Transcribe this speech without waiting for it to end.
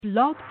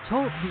Blog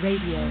Talk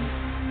Radio.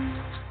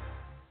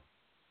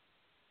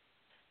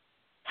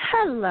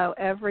 Hello,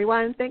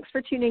 everyone. Thanks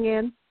for tuning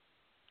in.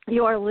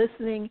 You are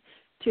listening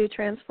to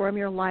Transform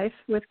Your Life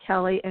with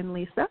Kellie and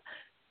Lisa.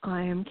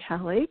 I am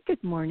Kellie.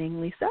 Good morning,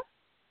 Lisa.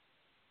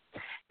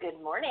 Good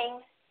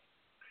morning.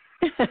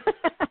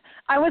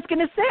 I was going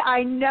to say,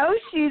 I know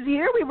she's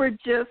here. We were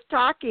just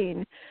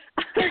talking.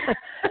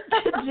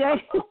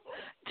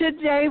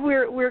 Today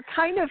we're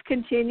kind of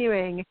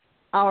continuing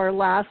our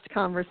last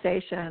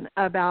conversation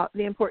about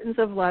the importance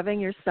of loving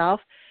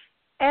yourself.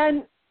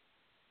 And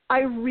I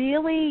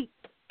really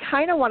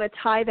kind of want to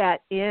tie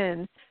that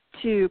in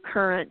to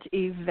current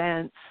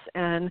events.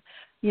 And,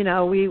 you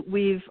know,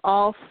 we've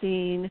all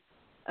seen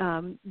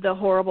the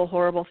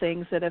horrible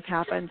things that have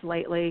happened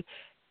lately.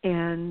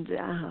 And,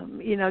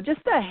 you know,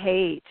 just the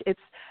hate. It's,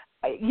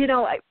 you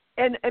know,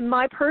 and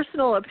my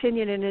personal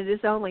opinion, and it is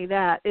only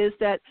that, is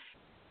that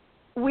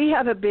we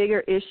have a bigger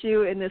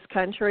issue in this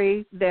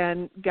country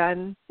than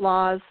gun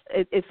laws.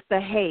 It's the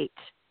hate.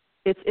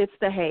 It's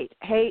the hate.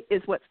 Hate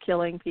is what's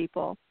killing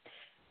people.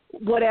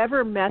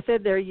 Whatever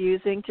method they're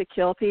using to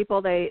kill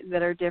people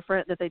that are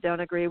different, that they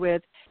don't agree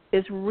with,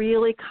 is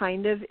really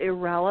kind of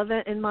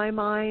irrelevant in my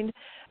mind,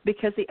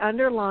 because the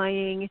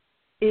underlying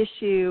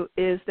issue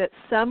is that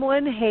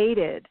someone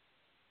hated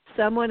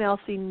someone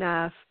else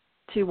enough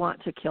to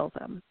want to kill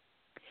them.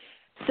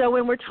 So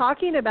when we're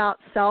talking about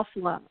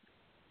self-love,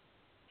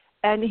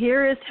 and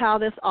here is how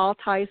this all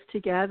ties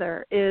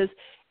together, is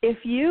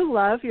if you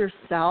love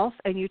yourself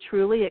and you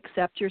truly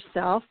accept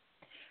yourself,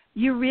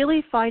 you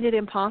really find it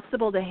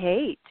impossible to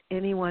hate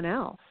anyone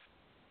else.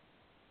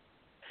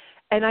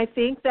 And I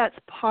think that's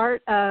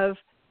part of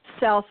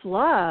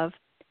self-love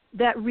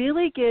that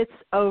really gets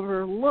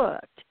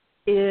overlooked,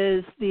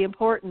 is the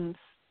importance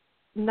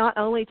not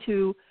only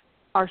to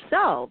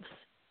ourselves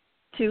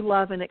to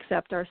love and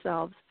accept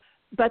ourselves,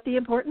 but the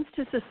importance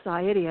to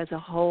society as a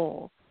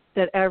whole,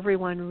 that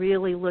everyone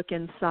really look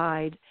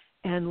inside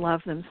and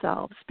love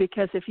themselves.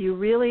 Because if you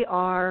really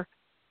are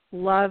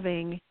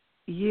loving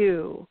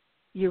you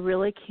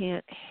really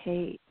can't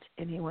hate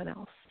anyone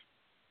else.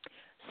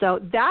 So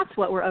that's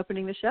what we're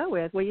opening the show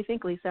with. What do you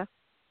think, Lisa?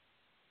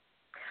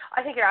 I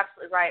think you're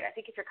absolutely right. I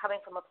think if you're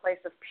coming from a place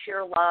of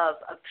pure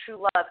love, of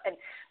true love, and,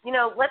 you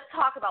know, let's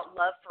talk about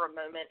love for a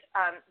moment.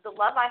 The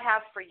love I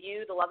have for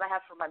you, the love I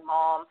have for my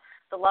mom,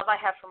 the love I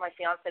have for my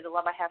fiance, the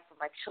love I have for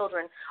my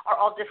children are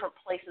all different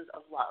places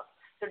of love.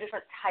 They're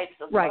different types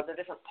of love. They're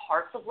different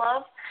parts of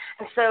love.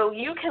 And so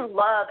you can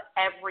love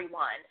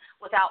everyone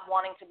without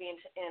wanting to be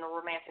in a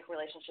romantic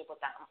relationship with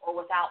them, or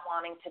without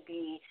wanting to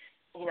be,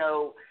 you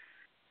know,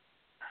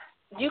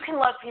 you can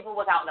love people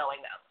without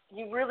knowing them.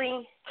 You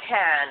really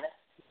can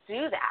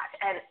do that.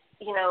 And,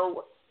 you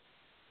know,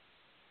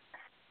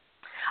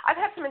 I've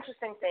had some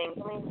interesting things.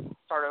 Let me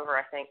start over,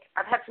 I think.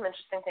 I've had some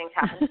interesting things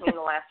happen to me in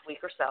the last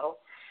week or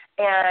so,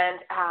 and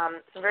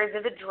some very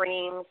vivid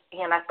dreams,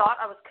 and I thought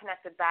I was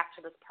connected back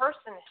to this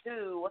person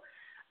who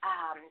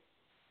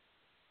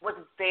was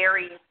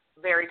very,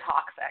 very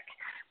toxic.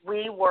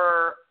 We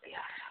were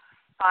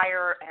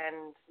fire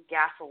and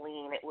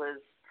gasoline. It was,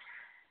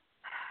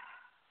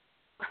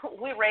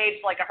 we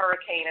raged like a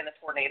hurricane and a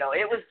tornado.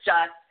 It was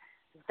just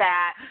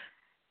that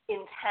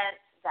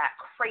intense, that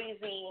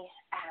crazy,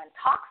 and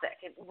toxic.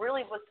 It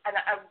really was, and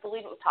I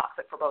believe it was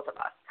toxic for both of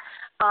us.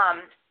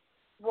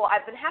 Well,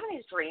 I've been having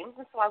these dreams,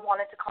 and so I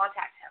wanted to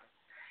contact him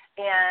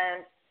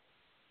and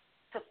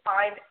to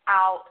find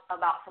out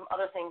about some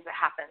other things that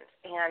happened.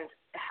 And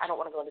I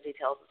don't want to go into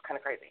details. It's kind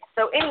of crazy.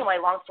 So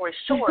anyway, long story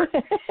short,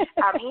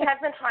 he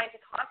has been trying to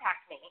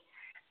contact me,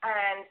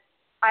 and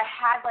I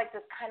had like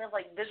this kind of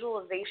like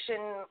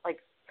visualization,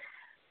 like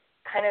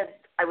kind of,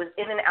 I was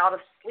in and out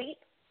of sleep.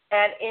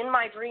 And in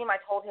my dream,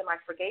 I told him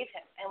I forgave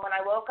him. And when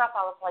I woke up,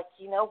 I was like,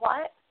 you know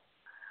what?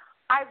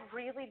 I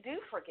really do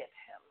forgive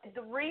him.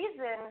 The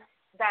reason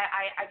that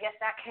I guess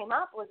that came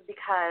up was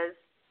because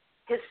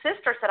his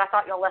sister said, I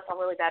thought y'all left on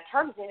really bad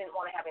terms, and he didn't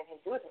want to have anything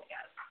to do with him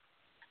again.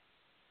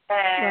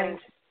 And,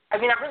 I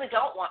mean, I really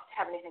don't want to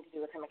have anything to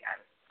do with him again.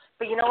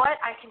 But you know what?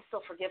 I can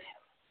still forgive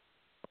him.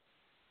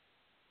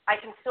 I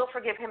can still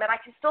forgive him, and I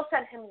can still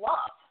send him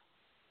love.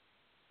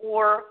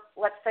 Or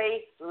let's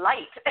say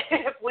light,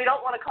 if we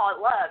don't want to call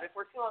it love, if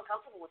we're too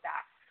uncomfortable with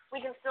that.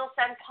 We can still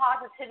send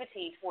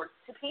positivity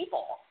to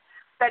people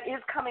that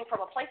is coming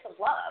from a place of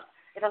love.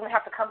 It doesn't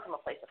have to come from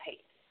a place of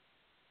hate.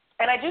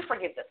 And I do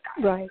forgive this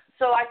guy. Right.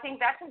 So I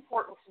think that's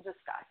important to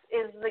discuss,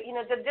 is the, you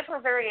know, the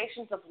different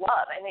variations of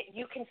love, and that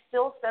you can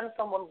still send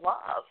someone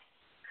love,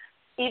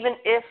 even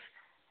if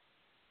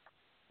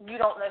you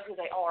don't know who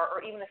they are,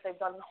 or even if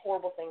they've done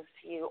horrible things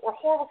to you or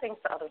horrible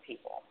things to other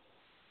people.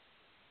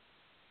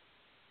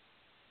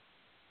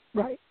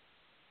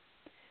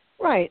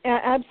 Right,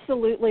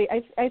 absolutely.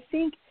 I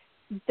think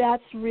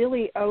that's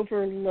really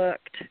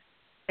overlooked,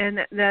 and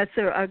that's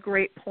a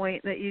great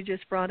point that you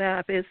just brought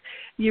up, is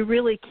you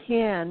really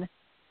can,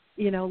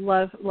 you know,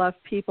 love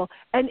people.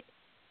 And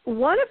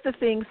one of the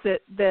things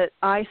that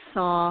I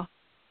saw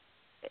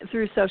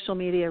through social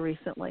media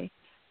recently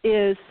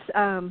is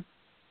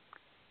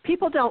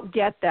people don't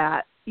get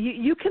that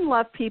you can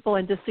love people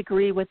and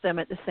disagree with them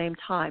at the same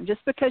time.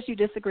 Just because you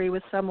disagree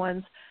with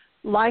someone's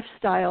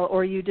lifestyle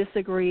or you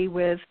disagree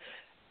with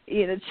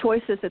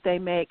choices that they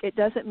make, it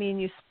doesn't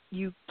mean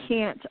you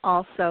can't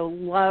also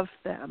love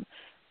them.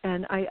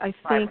 And I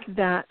think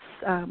that's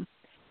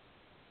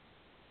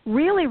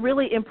really,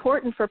 really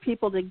important for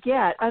people to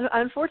get.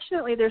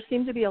 Unfortunately, there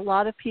seem to be a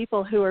lot of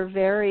people who are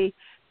very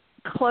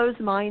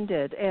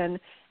close-minded and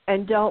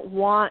don't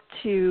want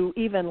to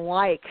even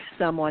like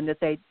someone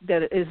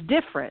that is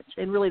different.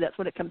 And really that's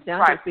what it comes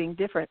down to, is being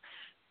different.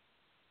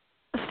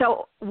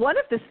 So one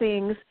of the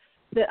things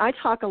that I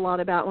talk a lot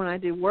about when I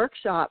do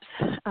workshops,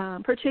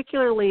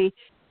 particularly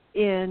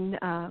in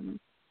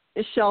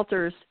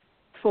shelters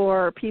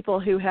for people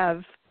who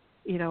have,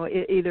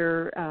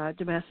 either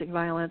domestic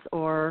violence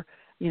or,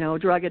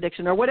 drug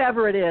addiction or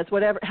whatever it is,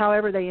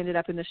 however they ended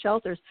up in the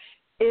shelters,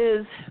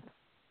 is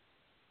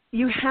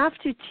you have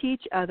to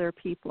teach other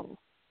people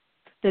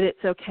that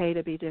it's okay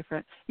to be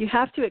different. You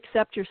have to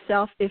accept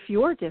yourself if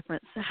you're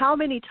different. So how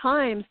many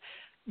times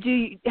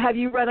have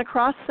you run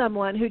across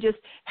someone who just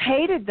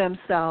hated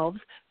themselves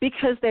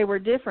because they were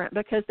different,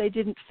 because they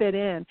didn't fit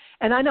in?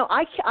 And I know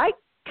I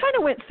kind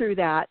of went through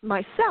that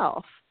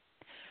myself.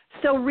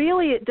 So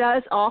really it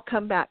does all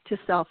come back to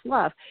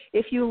self-love.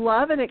 If you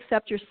love and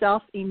accept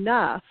yourself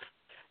enough,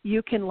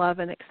 you can love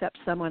and accept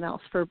someone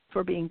else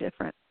for being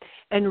different.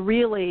 And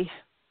really,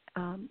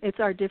 it's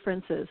our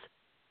differences.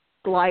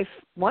 Life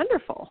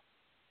wonderful.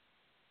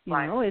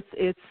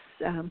 It's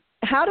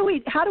how do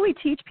we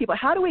teach people?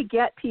 How do we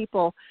get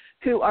people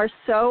who are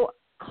so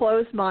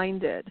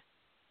close-minded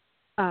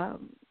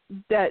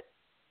that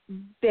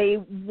they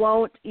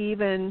won't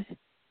even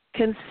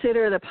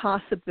consider the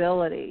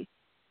possibility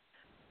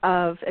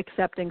of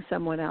accepting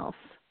someone else?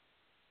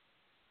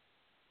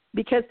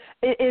 Because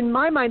in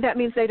my mind, that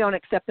means they don't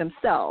accept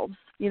themselves.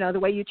 The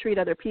way you treat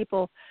other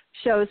people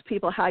shows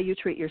people how you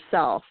treat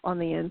yourself on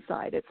the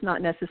inside. It's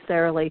not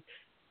necessarily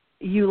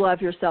you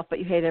love yourself but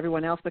you hate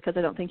everyone else, because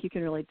I don't think you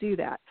can really do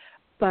that.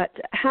 But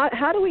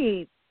how do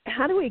we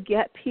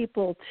get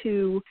people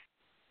to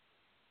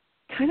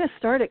kind of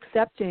start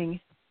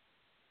accepting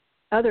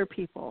other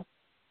people?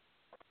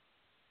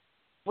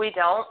 We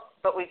don't,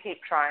 but we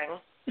keep trying.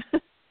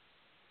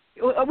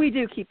 We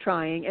do keep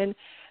trying. And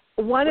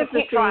one of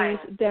the things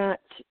that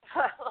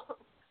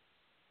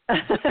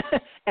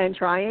and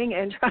trying.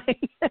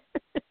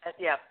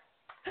 Yeah.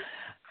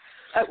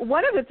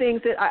 One of the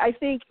things that I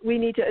think we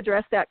need to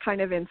address that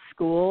kind of in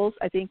schools.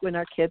 I think when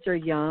our kids are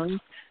young,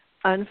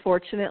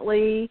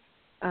 unfortunately,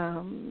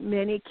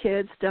 many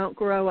kids don't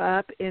grow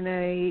up in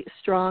a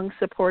strong,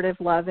 supportive,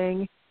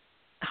 loving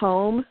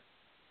home.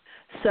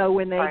 So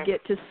when they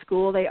get to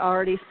school, they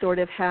already sort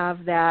of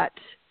have that,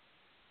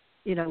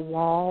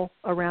 wall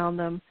around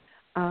them.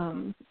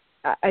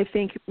 I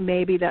think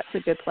maybe that's a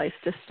good place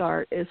to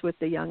start, is with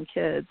the young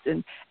kids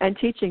and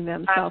teaching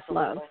them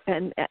self-love.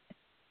 And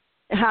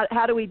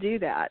how do we do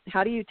that?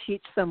 How do you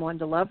teach someone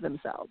to love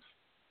themselves?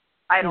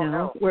 I don't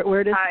know.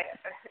 Where does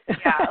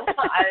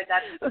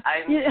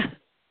I'm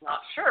not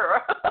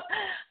sure.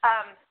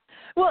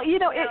 Well,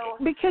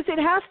 because it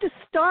has to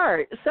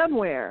start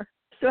somewhere.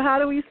 So how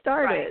do we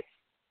start it?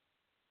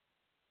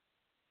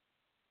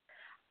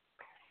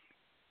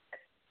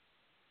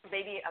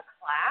 Maybe a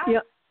class.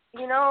 Yep.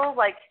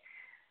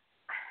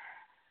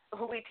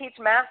 We teach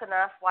math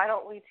enough. Why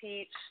don't we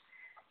teach,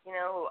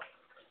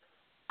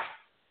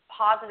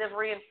 positive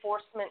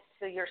reinforcement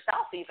to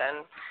yourself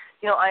even?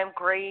 I am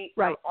great.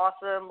 Right. I'm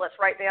awesome. Let's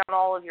write down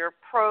all of your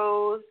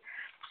pros.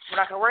 We're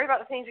not going to worry about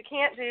the things you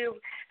can't do.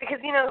 Because,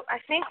 I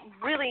think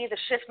really the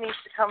shift needs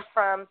to come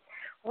from,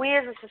 we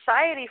as a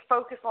society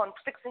focus on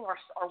fixing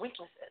our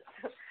weaknesses.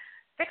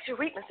 Fix your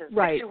weaknesses.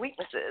 Right. Fix your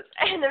weaknesses.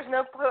 And there's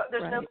no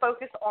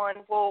focus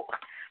on, well,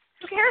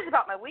 who cares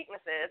about my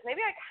weaknesses?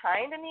 Maybe I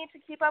kind of need to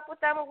keep up with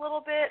them a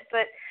little bit,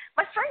 but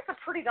my strengths are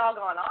pretty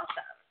doggone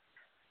awesome.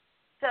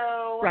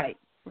 So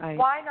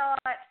why not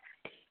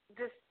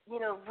just,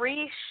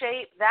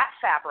 reshape that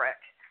fabric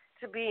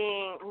to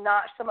being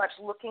not so much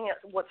looking at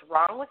what's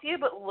wrong with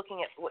you, but looking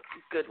at what's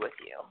good with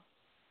you?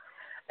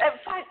 And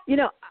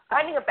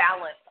finding a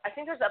balance. I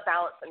think there's a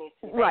balance that needs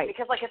to be made.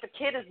 Because, if a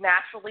kid is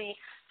naturally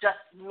just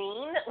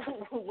mean,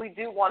 we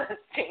do want to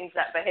change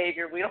that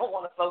behavior. We don't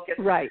want to focus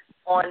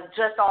on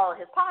just all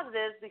of his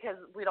positives, because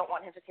we don't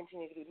want him to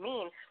continue to be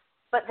mean.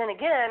 But then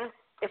again,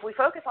 if we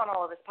focus on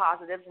all of his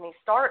positives and he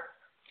starts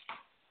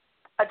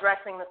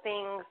addressing the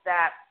things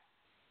that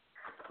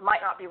might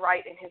not be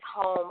right in his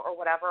home or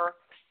whatever,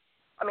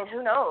 I mean,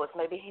 who knows?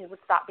 Maybe he would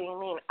stop being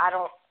mean. I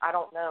don't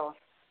know.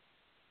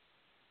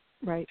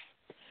 Right.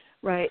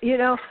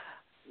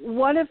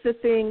 One of the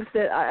things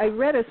that I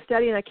read a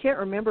study, and I can't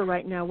remember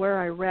right now where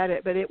I read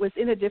it, but it was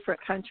in a different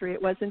country.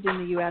 It wasn't in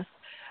the U.S.,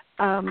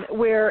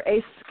 where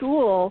a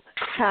school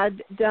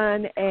had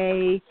done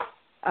a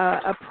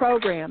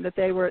program that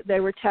they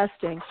were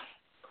testing,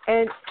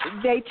 and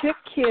they took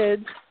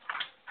kids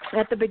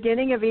at the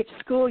beginning of each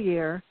school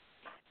year,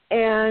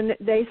 and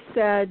they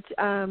said,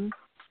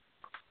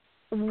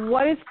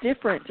 what is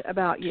different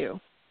about you?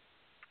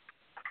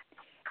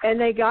 and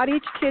they got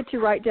each kid to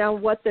write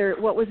down what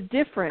was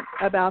different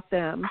about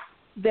them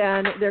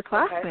than their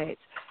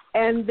classmates.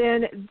 And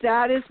then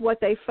that is what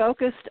they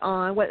focused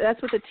on.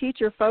 That's what the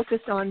teacher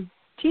focused on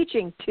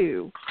teaching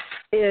to,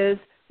 is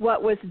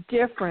what was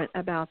different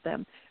about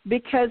them.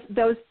 Because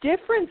those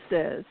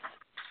differences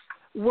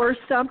were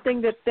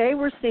something that they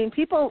were seeing.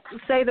 People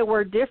say the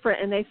word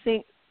different and they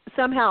think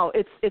somehow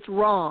it's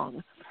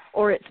wrong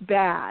or it's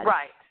bad.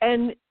 Right.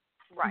 And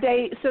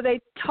they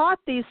taught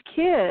these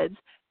kids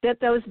that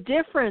those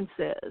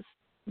differences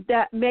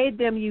that made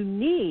them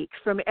unique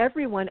from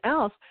everyone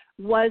else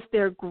was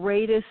their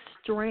greatest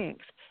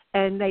strength,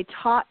 and they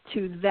taught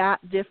to that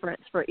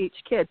difference for each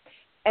kid.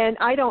 And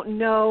I don't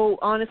know,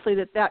 honestly,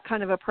 that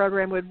kind of a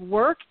program would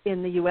work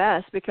in the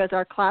U.S. because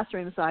our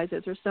classroom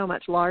sizes are so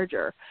much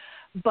larger.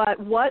 But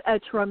what a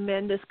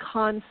tremendous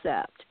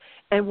concept,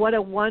 and what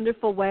a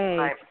wonderful way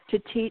to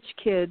teach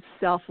kids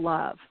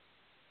self-love.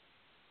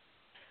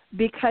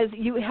 Because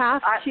you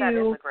have to... That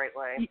is a great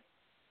way.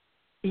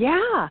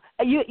 Yeah,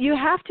 you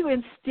have to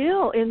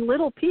instill in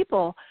little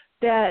people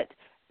that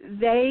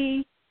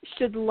they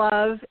should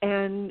love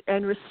and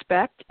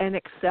respect and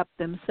accept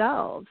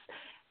themselves.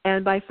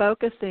 And by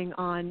focusing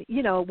on,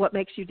 what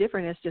makes you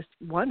different is just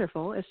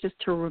wonderful. It's just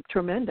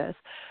tremendous.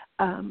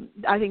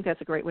 I think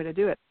that's a great way to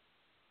do it.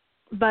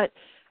 But,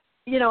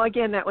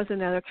 again, that was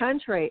another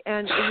country.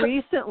 And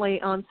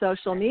recently on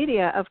social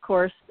media, of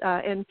course,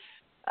 and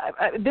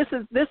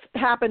this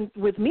happened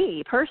with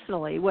me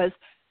personally, was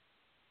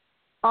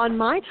on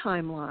my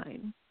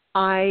timeline,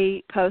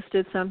 I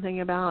posted something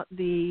about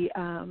the,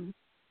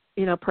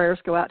 prayers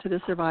go out to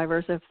the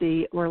survivors of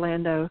the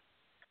Orlando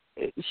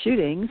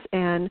shootings,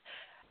 and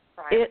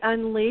it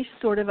unleashed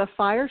sort of a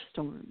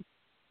firestorm.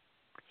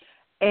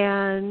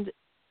 And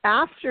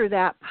after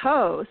that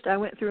post, I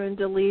went through and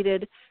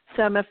deleted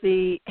some of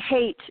the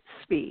hate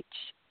speech.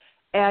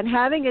 And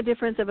having a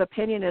difference of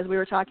opinion, as we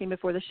were talking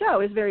before the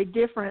show, is very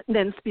different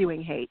than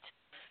spewing hate.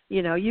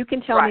 You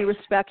can tell me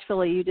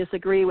respectfully you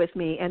disagree with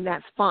me, and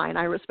that's fine.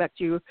 I respect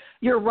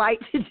your right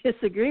to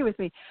disagree with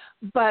me.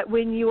 But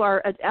when you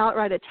are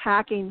outright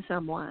attacking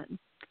someone,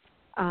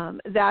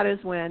 that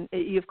is when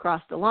you've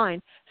crossed the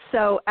line.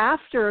 So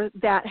after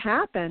that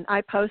happened,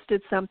 I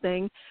posted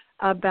something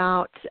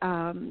about,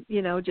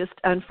 just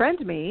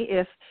unfriend me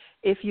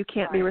if you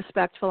can't be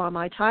respectful on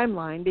my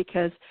timeline,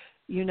 because,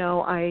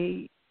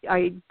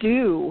 I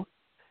do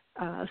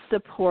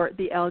support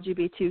the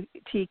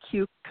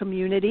LGBTQ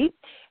community.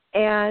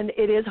 And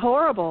it is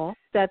horrible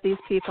that these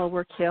people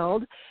were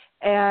killed.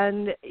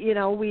 And,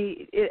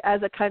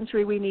 as a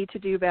country, we need to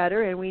do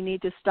better, and we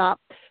need to stop,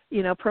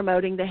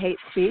 promoting the hate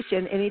speech.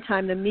 And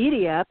anytime the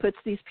media puts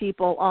these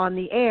people on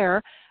the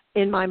air,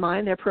 in my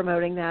mind, they're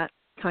promoting that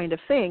kind of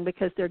thing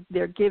because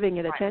they're giving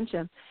it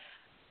attention.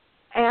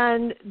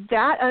 And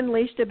that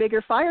unleashed a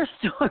bigger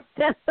firestorm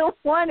than the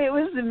one it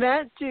was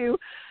meant to,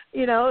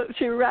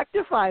 to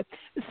rectify.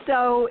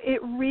 So it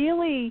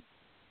really...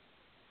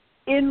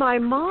 in my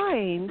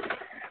mind,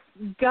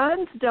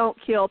 guns don't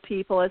kill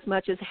people as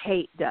much as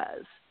hate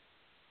does.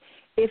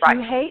 If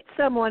you hate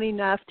someone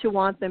enough to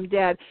want them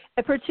dead,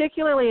 and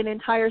particularly an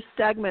entire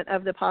segment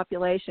of the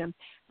population,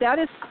 that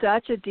is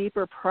such a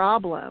deeper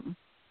problem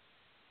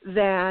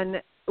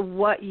than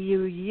what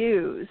you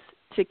use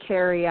to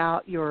carry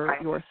out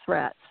your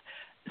threats.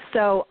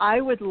 So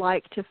I would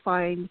like to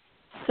find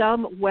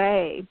some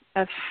way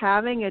of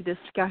having a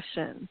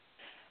discussion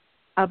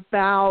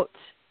about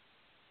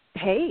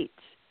hate.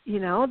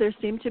 There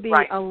seem to be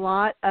a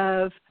lot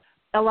of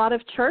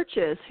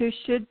churches who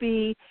should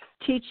be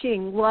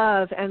teaching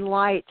love and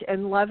light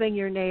and loving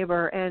your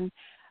neighbor and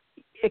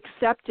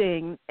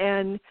accepting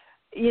and,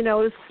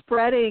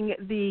 spreading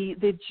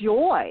the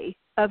joy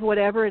of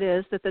whatever it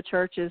is that the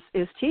church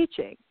is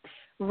teaching.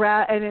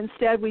 And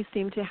instead we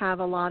seem to have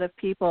a lot of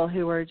people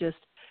who are just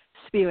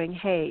spewing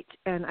hate.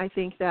 And I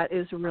think that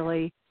is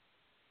really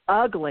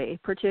ugly,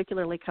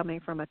 particularly coming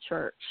from a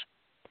church.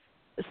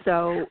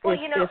 So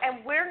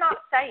and we're not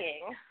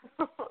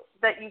saying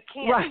that you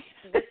can't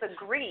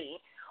disagree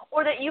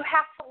or that you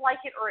have to like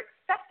it or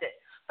accept it,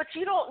 but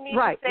you don't need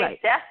to say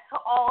death to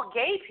all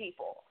gay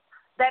people.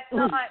 That's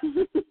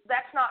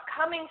not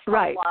coming from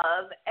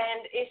love.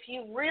 And if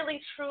you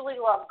really truly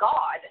love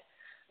God,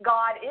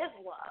 God is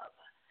love.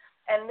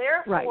 And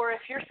therefore,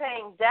 if you're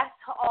saying death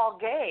to all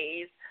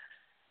gays,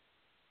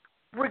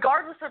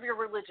 regardless of your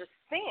religious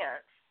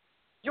stance,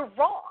 you're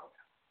wrong.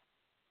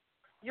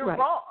 You're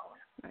wrong.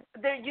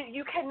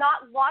 You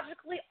cannot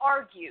logically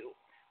argue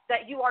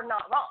that you are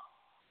not wrong.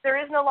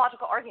 There is no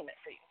logical argument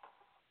for you.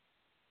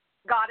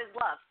 God is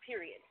love,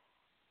 period.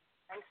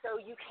 And so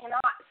you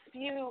cannot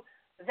spew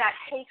that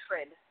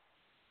hatred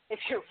if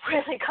you're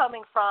really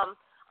coming from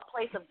a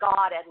place of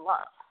God and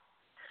love.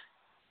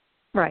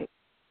 Right.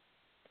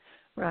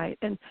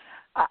 And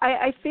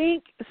I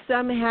think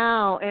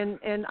somehow,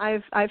 and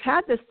I've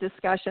had this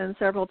discussion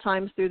several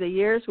times through the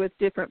years with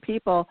different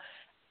people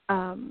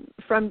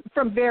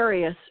from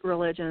various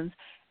religions,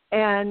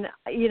 and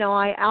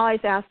I always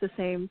ask the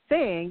same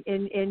thing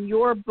in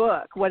your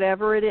book,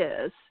 whatever it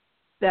is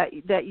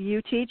that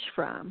you teach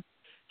from.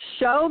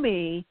 show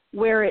me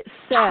where it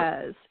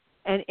says,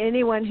 and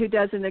anyone who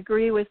doesn't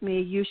agree with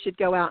me, you should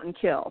go out and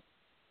kill.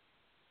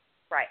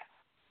 Right.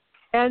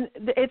 And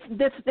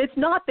it's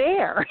not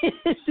there. It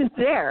isn't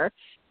there.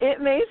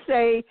 It may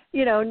say,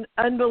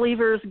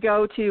 unbelievers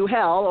go to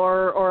hell,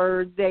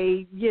 or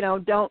they,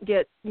 don't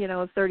get,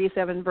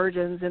 37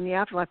 virgins in the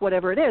afterlife,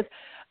 whatever it is.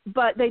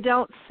 But they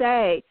don't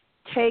say,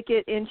 take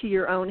it into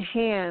your own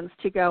hands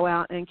to go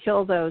out and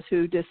kill those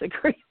who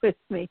disagree with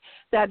me.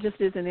 That just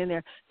isn't in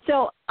there.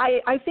 So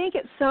I think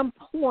at some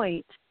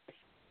point,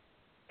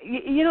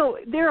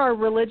 there are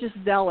religious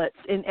zealots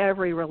in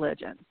every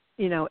religion,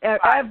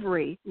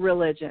 every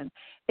religion,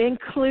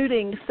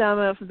 including some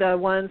of the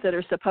ones that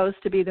are supposed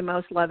to be the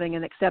most loving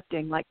and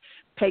accepting, like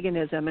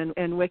paganism and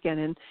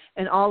Wiccan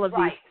and all of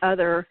these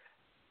other,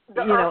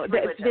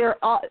 they're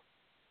all,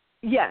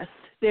 yes,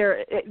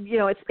 they're,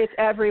 it's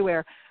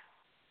everywhere.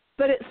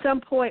 But at some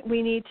point,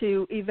 we need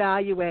to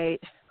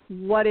evaluate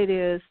what it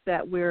is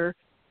that we're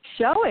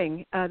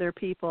showing other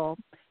people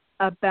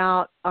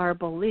about our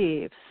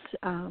beliefs.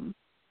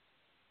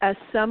 As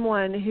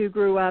someone who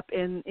grew up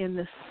in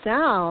the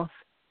South,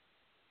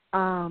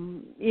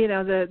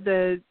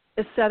 the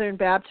Southern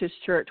Baptist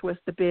Church was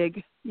the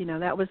big,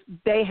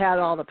 they had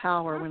all the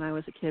power when I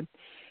was a kid.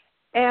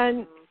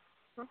 And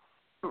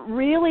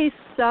really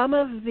some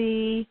of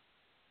the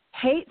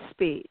hate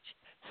speech,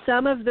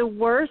 some of the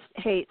worst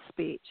hate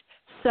speech,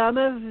 some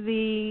of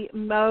the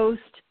most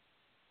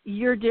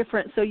you're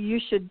different so you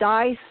should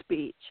die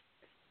speech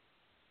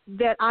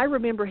that I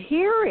remember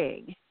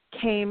hearing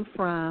came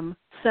from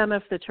some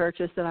of the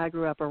churches that I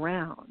grew up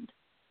around.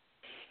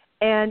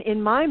 And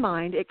in my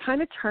mind, it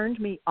kind of turned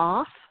me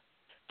off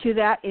to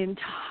that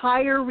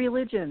entire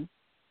religion.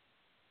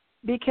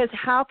 Because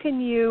how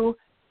can you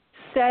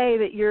say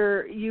that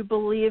you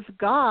believe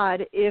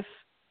God if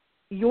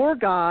your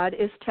God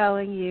is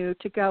telling you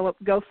to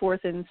go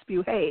forth and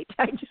spew hate?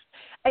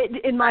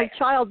 In my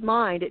child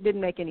mind, it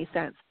didn't make any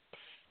sense.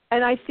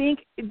 And I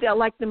think that,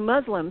 like the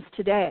Muslims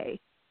today,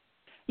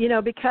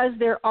 because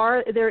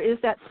there is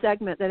that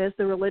segment that is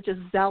the religious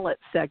zealot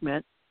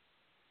segment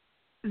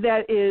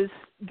that is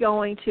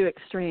going to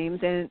extremes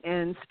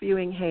and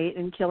spewing hate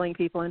and killing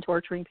people and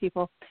torturing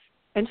people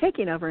and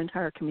taking over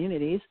entire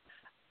communities.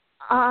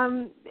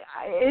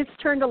 It's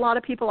turned a lot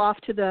of people off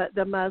to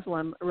the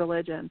Muslim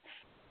religion.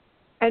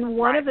 And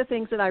one of the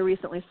things that I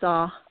recently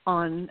saw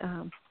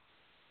on,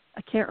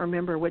 I can't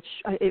remember which,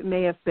 it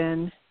may have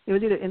been, it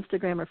was either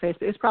Instagram or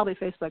Facebook, it was probably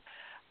Facebook,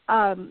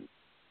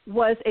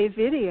 was a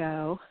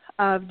video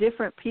of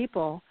different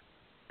people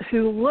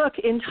who look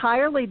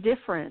entirely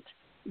different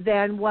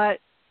than what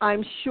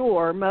I'm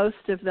sure most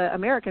of the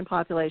American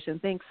population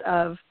thinks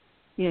of,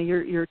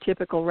 your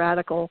typical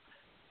radical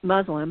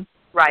Muslim.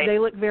 Right. They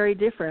look very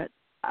different,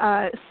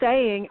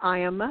 saying, I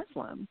am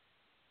Muslim.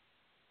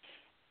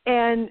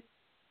 And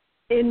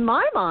in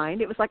my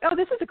mind, it was like, oh,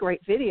 this is a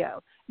great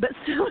video. But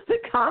some of the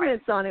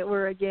comments on it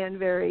were, again,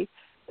 very,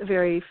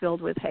 very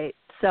filled with hate.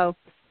 So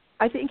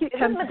I think it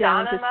comes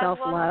down to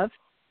self-love.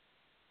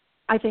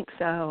 I think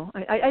so.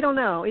 I don't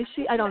know. Is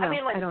she? I don't know.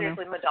 I don't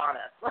seriously, know. Madonna.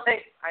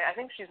 I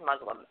think she's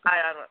Muslim.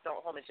 I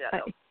don't hold me to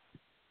that.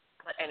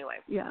 But anyway.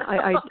 Yeah,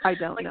 I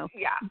don't know.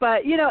 Yeah.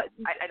 But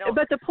I don't.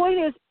 But the point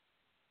is,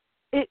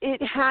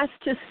 it has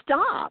to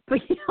stop.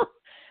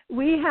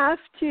 We have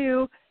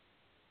to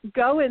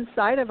go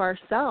inside of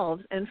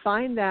ourselves and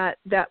find that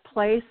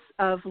place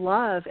of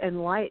love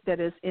and light that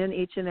is in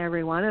each and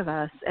every one of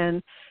us,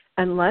 and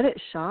let it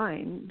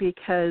shine,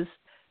 because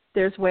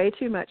there's way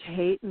too much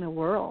hate in the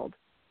world.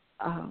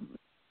 And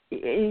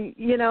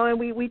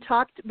we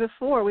talked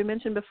before, we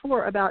mentioned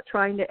before about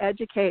trying to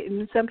educate,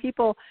 and some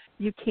people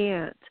you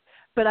can't.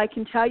 But I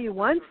can tell you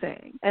one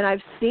thing, and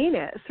I've seen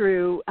it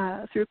through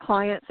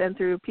clients and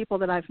through people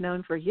that I've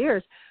known for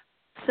years.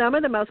 Some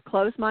of the most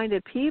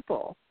closed-minded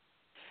people,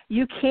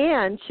 you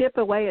can chip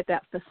away at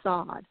that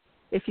facade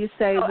if you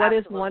say, what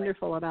is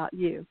wonderful about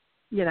you?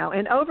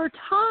 And over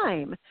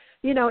time,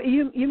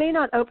 you may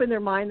not open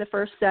their mind the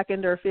first,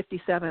 second, or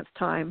 57th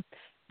time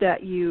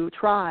that you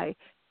try,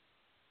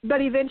 but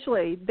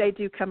eventually they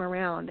do come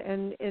around,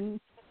 and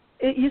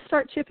you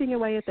start chipping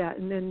away at that,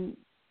 and then,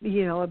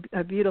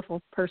 a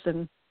beautiful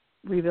person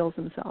reveals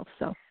themselves.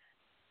 So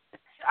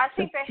I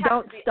think they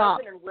have to be stop.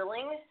 open and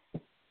willing.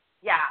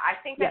 Yeah,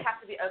 I think they have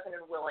to be open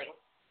and willing.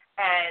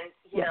 And,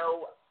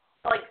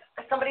 like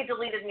somebody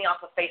deleted me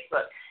off of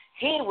Facebook.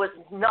 He was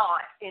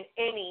not in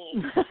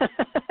any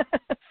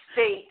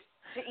state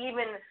to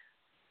even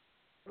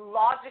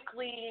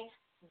logically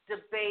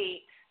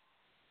debate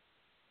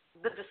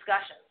the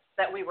discussions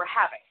that we were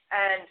having.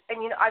 And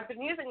I've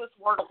been using this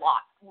word a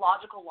lot,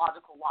 logical.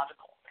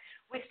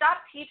 We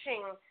stopped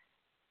teaching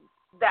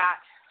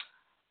that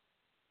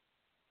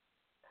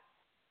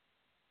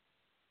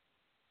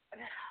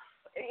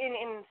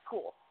in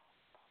school,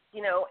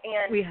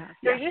 and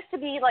there used to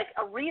be like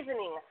a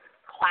reasoning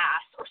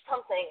class or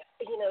something,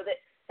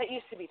 that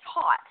used to be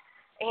taught.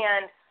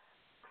 And,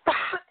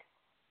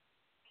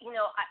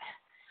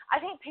 I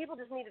think people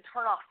just need to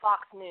turn off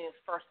Fox News,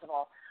 first of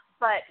all.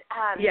 But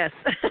yes,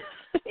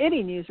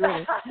 any news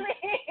really. I mean,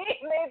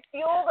 they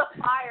fuel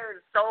the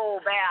fire so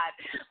bad.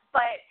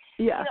 But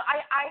yeah.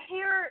 I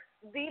hear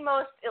the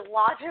most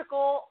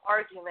illogical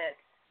argument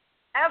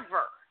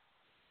ever.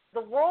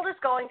 The world is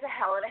going to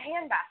hell in a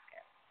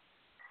handbasket.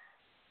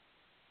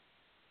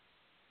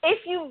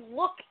 If you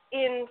look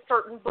in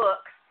certain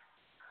books,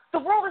 the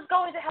world is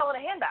going to hell in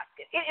a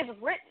handbasket. It is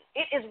written.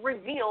 It is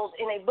revealed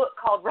in a book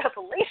called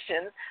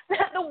Revelations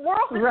that the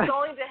world is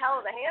going to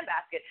hell in a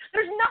handbasket.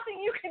 There's nothing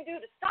you can do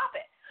to stop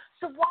it.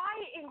 So why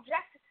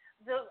inject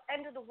the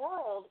end of the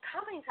world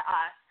coming to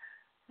us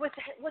with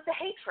the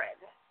hatred?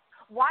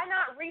 Why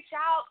not reach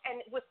out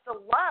and with the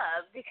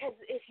love? Because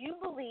if you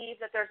believe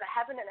that there's a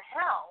heaven and a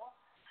hell,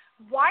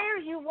 why are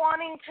you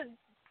wanting to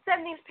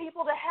send these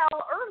people to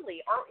hell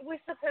early? Aren't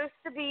we supposed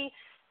to be,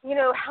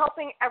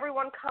 helping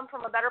everyone come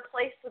from a better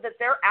place so that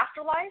their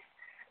afterlife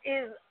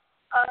is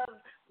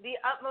of the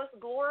utmost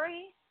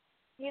glory,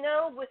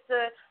 with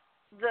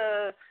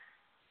the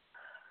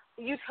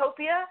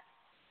utopia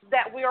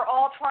that we are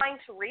all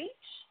trying to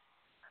reach?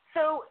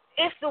 So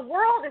if the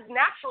world is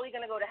naturally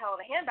going to go to hell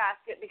in a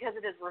handbasket because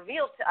it is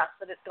revealed to us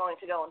that it's going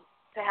to go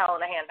to hell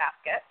in a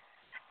handbasket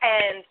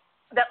and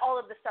that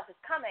all of this stuff is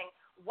coming,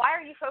 why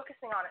are you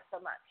focusing on it so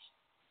much?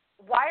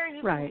 Why are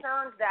you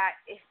concerned that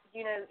if,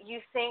 you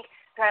think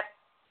that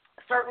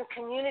certain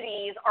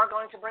communities are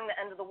going to bring the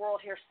end of the world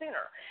here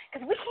sooner?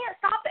 Because we can't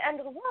stop the end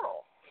of the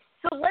world.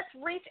 So let's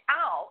reach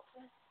out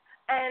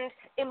and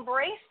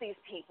embrace these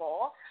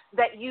people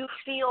that you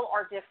feel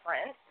are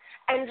different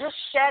and just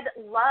shed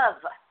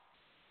love.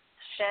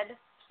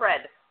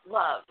 Spread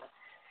love.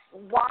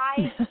 Why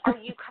are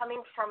you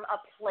coming from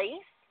a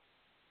place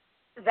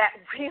that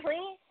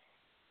really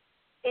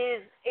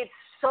it's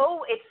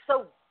so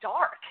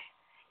dark.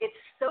 It's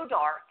so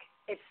dark.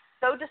 It's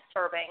so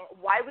disturbing.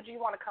 Why would you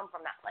want to come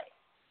from that place?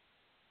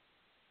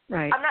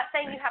 Right. I'm not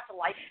saying you have to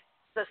like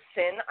the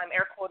sin. I'm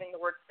air quoting the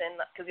word sin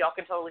because y'all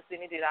can totally see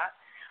me do that.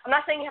 I'm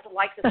not saying you have to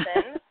like the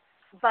sin,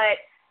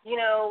 but,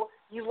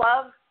 you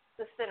love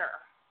the sinner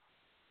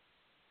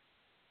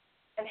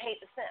and hate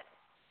the sin.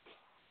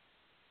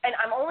 And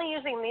I'm only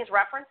using these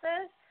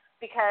references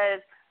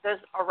because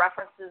those are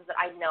references that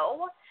I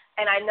know,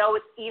 and I know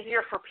it's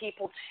easier for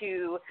people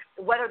to,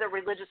 whether they're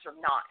religious or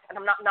not, and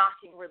I'm not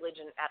knocking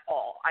religion at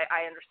all.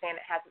 I understand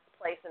it has its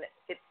place and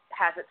it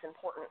has its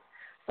importance,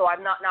 so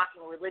I'm not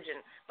knocking religion.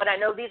 But I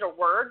know these are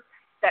words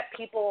that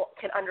people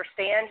can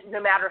understand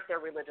no matter if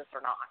they're religious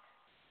or not.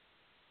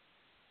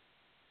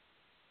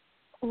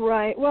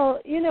 Right.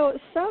 Well,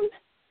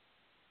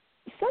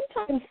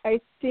 sometimes I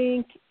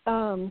think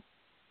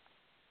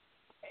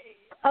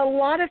a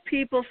lot of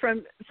people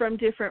from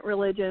different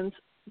religions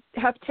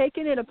have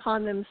taken it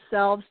upon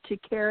themselves to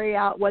carry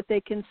out what they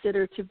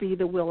consider to be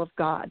the will of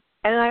God.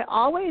 And I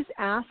always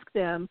ask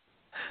them,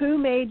 who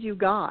made you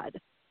God?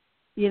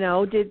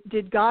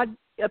 Did God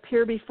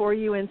appear before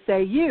you and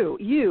say, you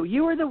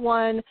are the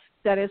one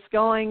that is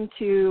going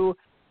to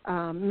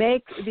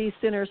make these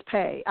sinners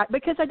pay?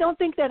 Because I don't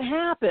think that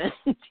happened.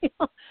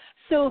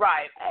 So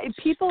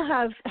people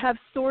have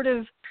sort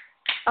of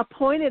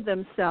appointed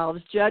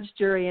themselves judge,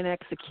 jury, and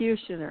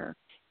executioner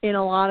in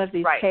a lot of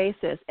these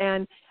cases.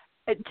 And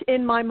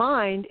in my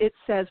mind, it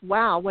says,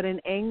 wow, what an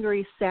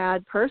angry,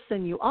 sad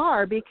person you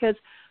are, because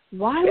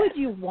why would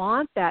you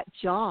want that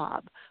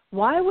job?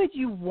 Why would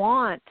you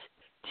want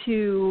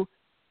to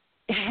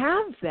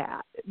have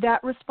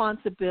that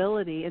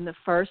responsibility in the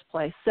first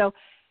place? So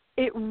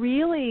it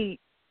really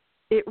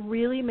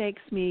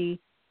makes me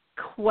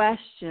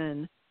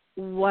question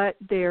what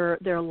their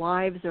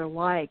lives are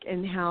like,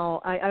 and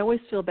how I always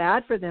feel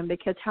bad for them,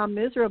 because how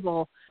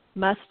miserable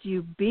must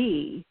you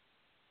be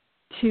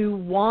to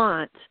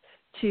want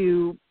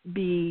to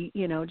be,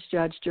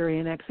 judge, jury,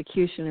 and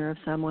executioner of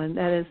someone.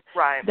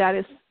 That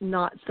is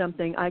not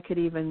something I could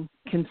even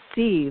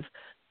conceive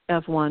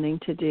of wanting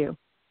to do.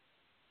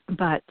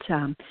 But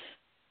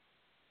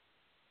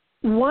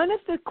one of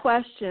the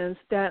questions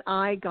that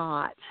I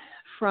got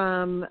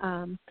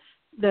from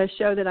the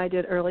show that I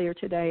did earlier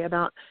today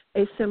about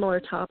a similar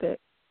topic,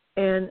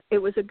 and it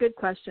was a good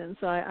question,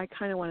 so I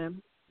kind of want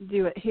to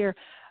do it here.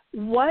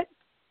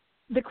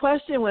 The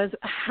question was,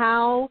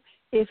 how,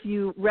 if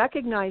you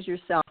recognize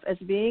yourself as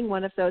being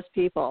one of those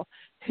people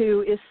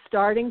who is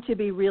starting to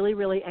be really,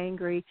 really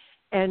angry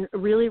and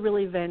really,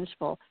 really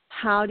vengeful,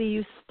 how do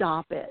you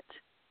stop it?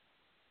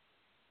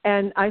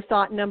 And I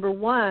thought, number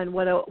one,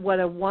 what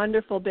a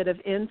wonderful bit of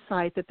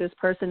insight that this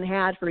person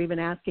had for even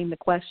asking the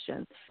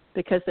question,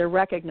 because they're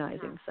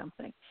recognizing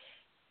something.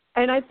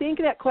 And I think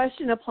that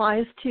question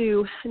applies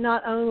to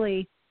not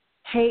only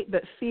hate,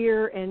 but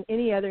fear and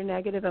any other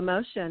negative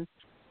emotion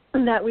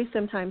that we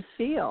sometimes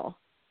feel.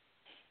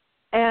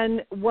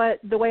 And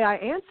the way I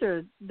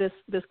answered this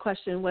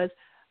question was,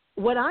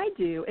 what I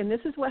do, and this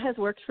is what has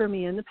worked for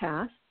me in the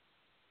past,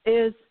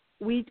 is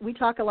we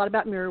talk a lot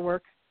about mirror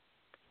work,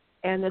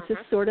 and this is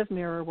sort of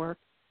mirror work.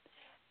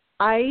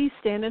 I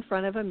stand in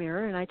front of a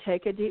mirror and I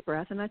take a deep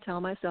breath and I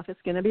tell myself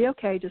it's going to be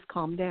okay, just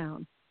calm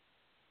down.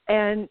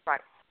 And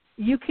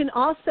you can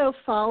also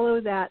follow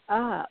that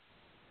up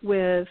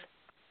with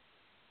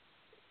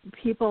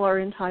people are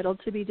entitled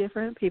to be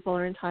different. People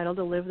are entitled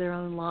to live their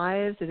own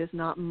lives. It is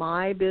not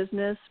my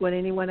business what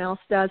anyone else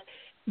does.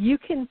 You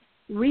can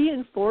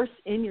reinforce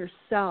in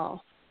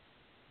yourself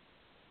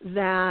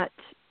that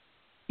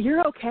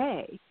you're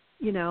okay.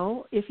 You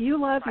know, if you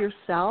love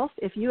yourself,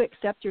 if you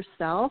accept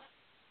yourself,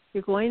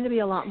 you're going to be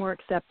a lot more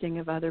accepting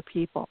of other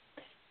people.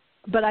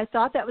 But I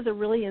thought that was a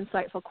really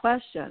insightful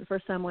question for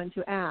someone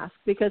to ask,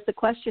 because the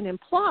question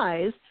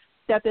implies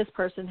that this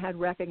person had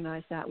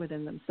recognized that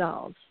within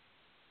themselves.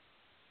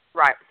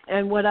 Right.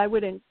 And what I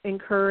would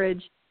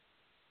encourage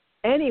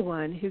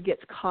anyone who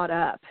gets caught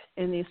up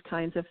in these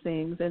kinds of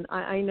things, and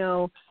I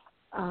know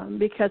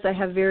because I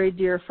have very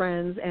dear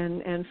friends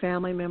and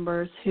family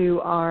members who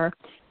are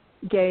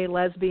gay,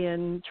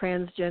 lesbian,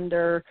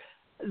 transgender,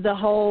 that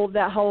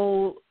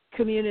whole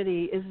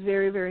community is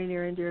very, very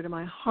near and dear to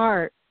my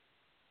heart.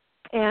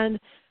 And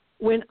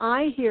when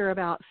I hear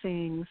about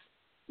things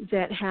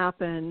that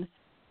happen,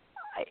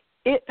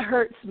 it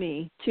hurts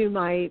me to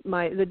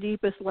the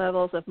deepest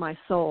levels of my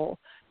soul,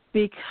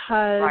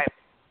 because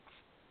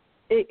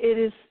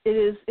it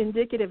is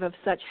indicative of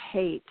such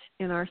hate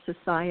in our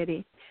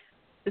society.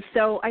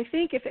 So I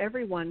think if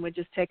everyone would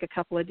just take a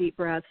couple of deep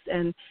breaths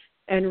and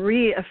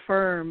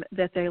reaffirm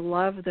that they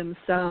love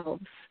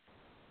themselves,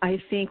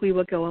 I think we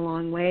will go a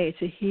long way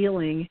to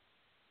healing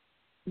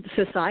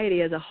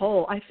society as a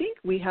whole. I think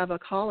we have a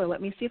caller.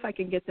 Let me see if I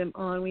can get them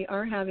on. We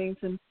are having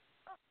some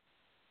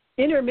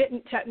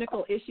intermittent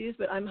technical issues,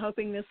 but I'm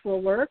hoping this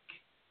will work.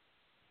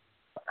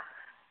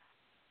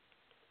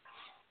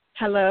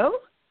 Hello?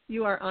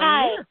 You are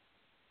on here.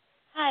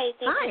 Hi,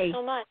 thank you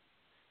so much.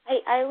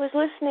 I was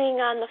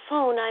listening on the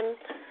phone.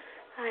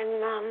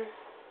 I'm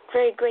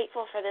very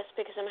grateful for this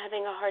because I'm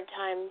having a hard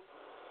time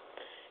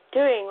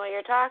doing what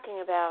you're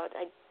talking about.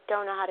 I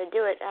don't know how to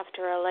do it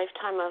after a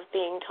lifetime of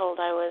being told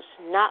I was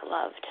not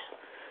loved.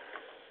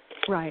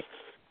 Right.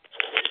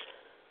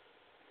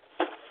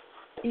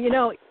 You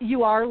know,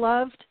 you are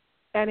loved,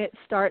 and it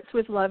starts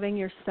with loving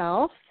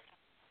yourself.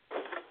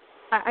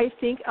 I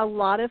think a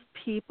lot of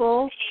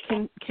people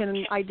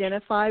can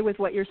identify with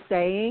what you're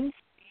saying.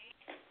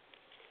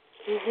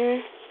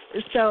 Mhm.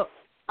 So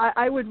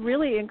I would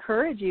really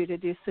encourage you to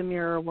do some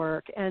mirror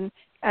work and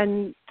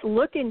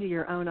look into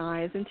your own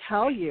eyes and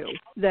tell you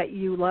that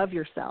you love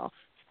yourself,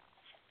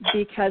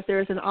 because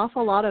there's an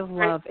awful lot of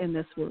love in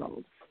this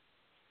world.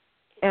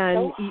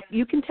 And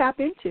you can tap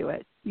into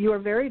it. You are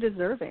very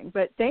deserving.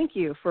 But thank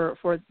you for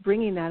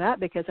bringing that up,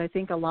 because I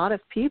think a lot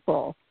of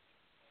people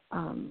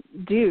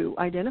do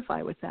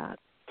identify with that.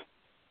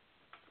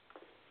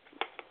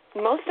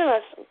 Most of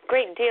us, a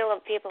great deal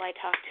of people I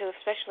talk to,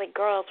 especially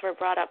girls, were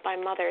brought up by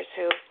mothers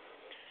who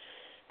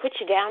put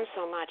you down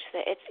so much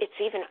that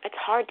it's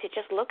hard to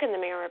just look in the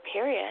mirror,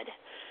 period.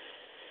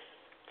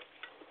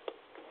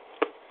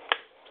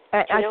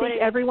 I think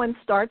everyone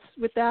starts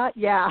with that.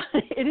 Yeah,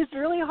 it is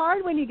really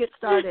hard when you get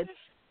started,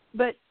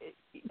 but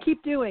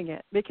keep doing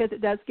it, because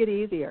it does get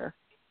easier.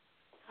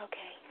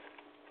 Okay.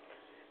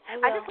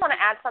 I just want to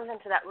add something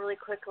to that really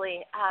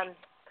quickly.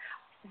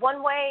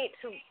 One way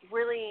to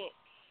really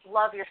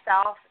love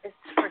yourself is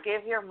to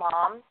forgive your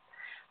mom.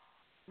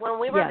 When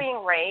we were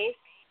being raised,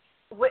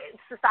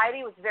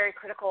 society was very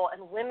critical,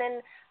 and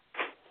women,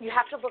 you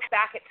have to look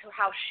back at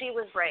how she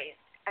was raised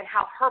and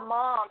how her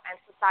mom and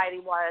society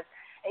was.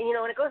 And, you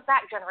know, and it goes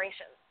back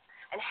generations,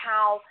 and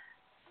how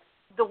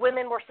the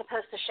women were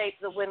supposed to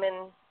shape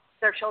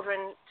their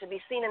children to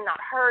be seen and not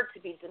heard, to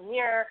be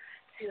demure,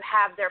 to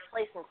have their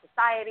place in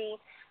society.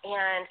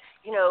 And,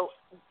 you know,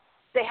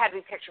 they had to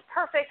be picture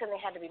perfect, and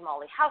they had to be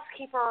Molly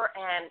housekeeper,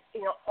 and,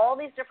 you know, all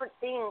these different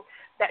things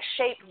that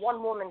shaped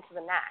one woman to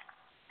the next.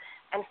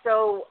 And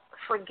so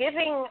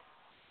forgiving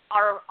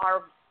our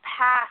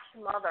past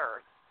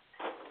mothers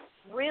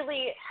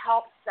really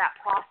helps that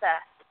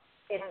process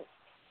in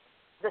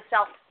the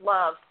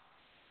self-love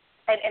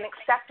and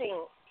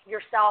accepting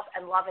yourself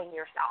and loving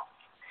yourself,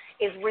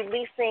 is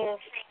releasing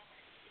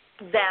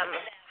them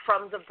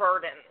from the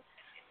burden.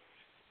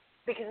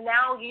 Because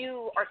now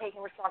you are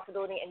taking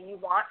responsibility and you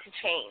want to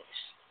change.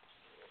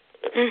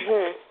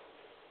 Mhm.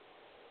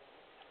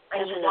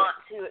 And you want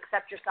to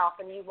accept yourself,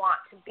 and you want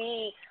to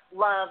be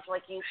loved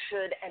like you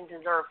should and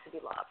deserve to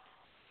be loved.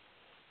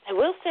 I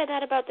will say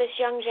that about this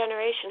young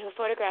generation who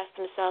photographs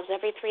themselves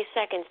every 3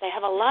 seconds. They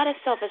have a lot of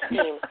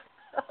self-esteem.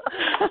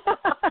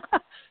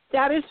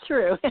 That is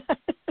true.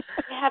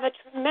 They have a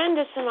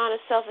tremendous amount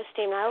of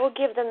self-esteem. I will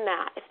give them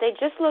that. If they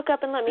just look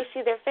up and let me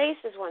see their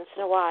faces once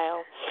in a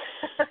while.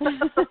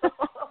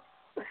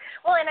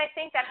 Well, and I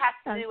think that has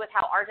to do with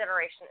how our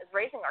generation is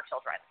raising our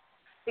children,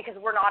 because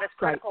we're not as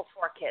critical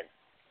to our kids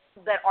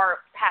that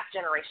our past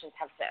generations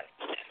have been.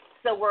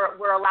 So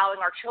we're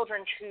allowing our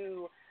children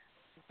to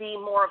be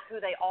more of who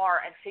they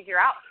are and figure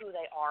out who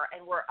they are,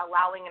 and we're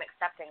allowing and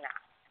accepting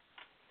that,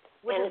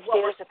 which is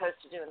what we're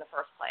supposed to do in the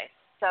first place.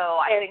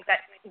 So I think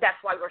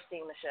that's why we're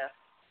seeing the shift.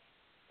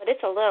 But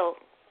it's a little.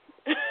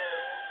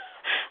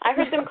 I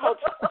heard them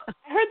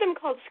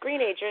called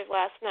screenagers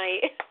last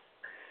night.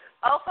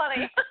 Oh,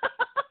 funny.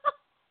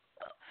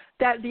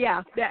 That's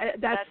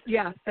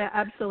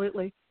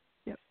absolutely.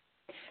 Yep.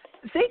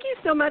 thank you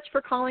so much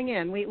for calling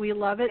in. We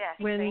love it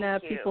when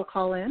people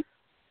call in.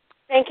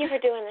 Thank you for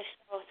doing this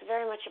show. It's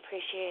very much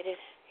appreciated.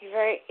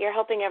 You're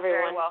helping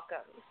everyone. You're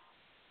welcome.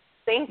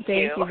 Thank you.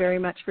 Thank you very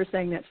much for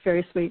saying that. It's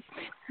very sweet.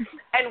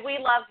 And we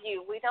love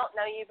you. We don't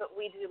know you, but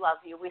we do love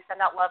you. We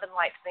send out love and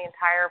light to the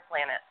entire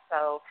planet.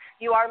 So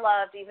you are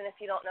loved, even if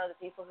you don't know the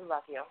people who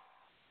love you.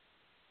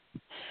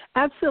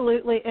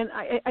 Absolutely. And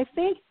I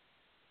think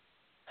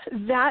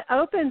that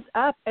opens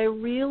up a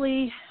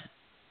really,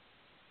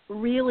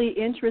 really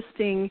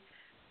interesting,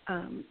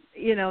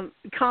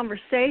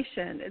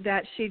 conversation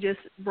that she just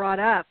brought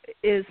up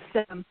is,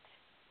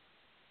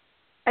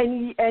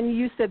 and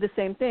you said the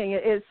same thing.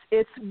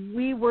 It's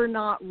we were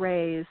not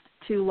raised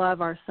to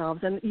love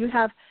ourselves, and you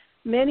have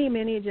many,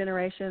 many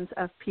generations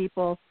of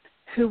people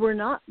who were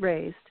not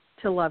raised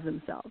to love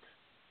themselves,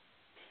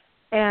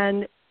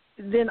 and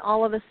then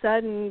all of a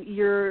sudden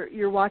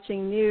you're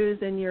watching news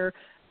and you're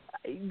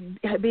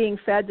being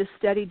fed this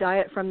steady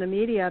diet from the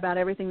media about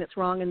everything that's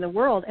wrong in the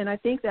world, and I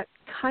think that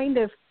kind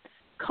of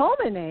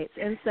culminates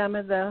in some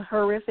of the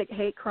horrific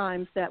hate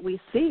crimes that we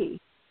see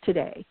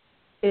today,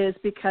 is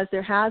because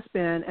there has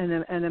been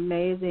an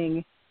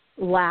amazing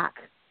lack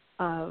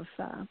of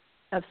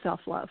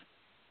self-love.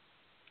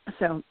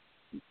 So,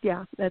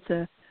 yeah, that's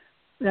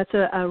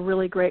a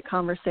really great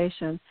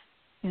conversation,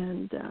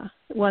 and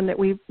one that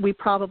we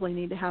probably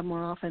need to have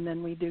more often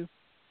than we do.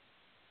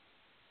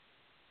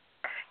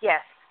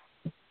 Yes,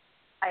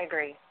 I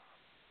agree.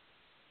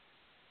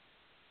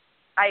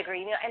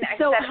 And I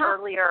said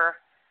earlier.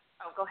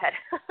 Oh, go ahead.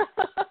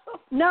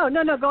 No.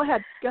 Go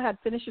ahead.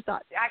 Finish your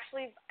thought.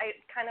 Actually, I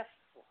kind of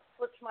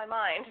slipped my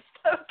mind,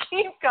 so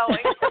keep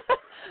going.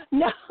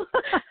 No,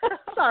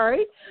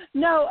 sorry.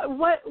 No,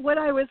 what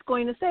I was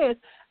going to say is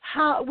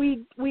how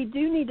we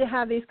do need to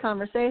have these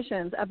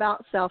conversations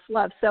about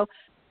self-love. So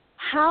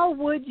how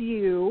would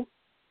you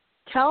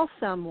tell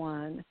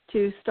someone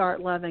to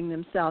start loving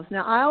themselves?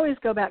 Now, I always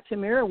go back to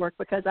mirror work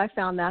because I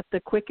found that the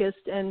quickest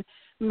and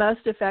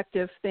most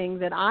effective thing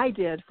that I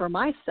did for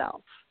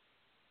myself.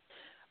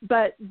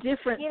 But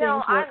different things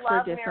work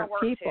for different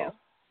people. Too.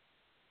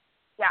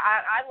 Yeah,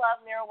 I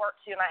love mirror work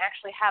too, and I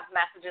actually have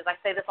messages. I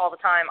say this all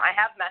the time. I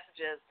have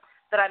messages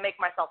that I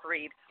make myself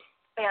read,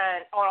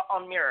 and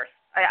on mirrors.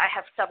 I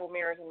have several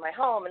mirrors in my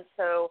home, and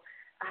so,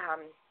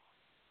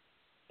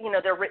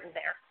 they're written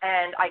there,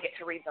 and I get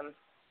to read them.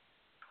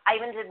 I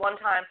even did one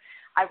time.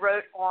 I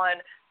wrote on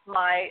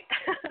my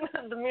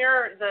the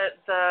mirror,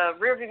 the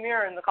rearview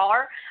mirror in the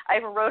car. I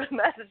even wrote a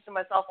message to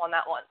myself on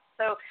that one.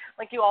 So,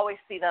 like you always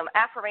see them,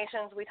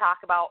 affirmations, we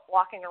talk about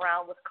walking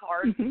around with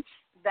cards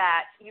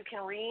that you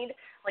can read.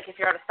 Like if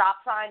you're at a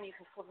stop sign, you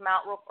can flip them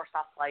out or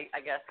stoplight, I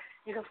guess.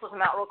 You can flip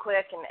them out real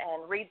quick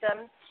and read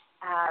them.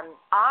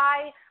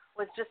 I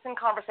was just in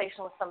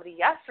conversation with somebody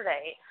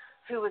yesterday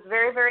who was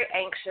very, very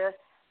anxious.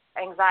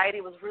 Anxiety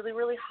was really,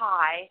 really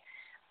high.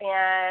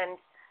 And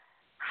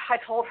I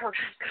told her,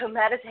 just go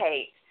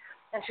meditate.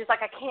 And she's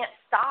like, I can't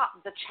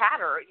stop the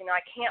chatter.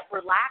 I can't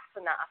relax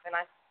enough. And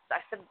I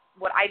said,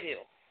 what I do.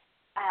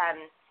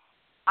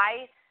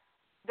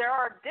 There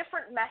are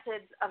different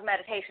methods of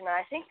meditation, and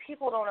I think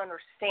people don't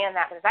understand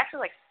that. There's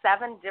actually like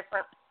 7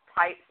 different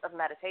types of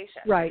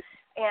meditation. Right.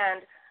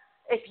 And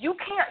if you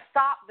can't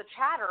stop the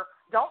chatter,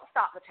 don't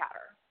stop the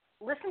chatter.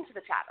 Listen to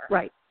the chatter.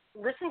 Right.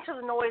 Listen to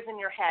the noise in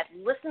your head.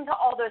 Listen to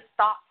all those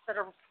thoughts that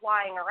are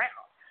flying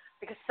around,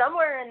 because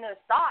somewhere in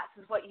those thoughts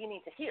is what you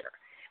need to hear.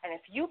 And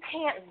if you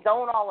can't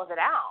zone all of it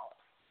out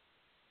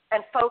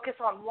and focus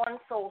on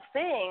one sole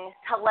thing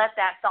to let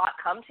that thought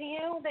come to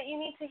you that you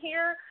need to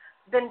hear,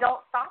 then don't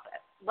stop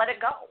it. Let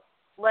it go.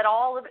 Let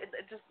all of it,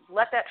 just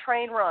let that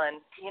train run.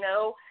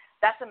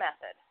 That's a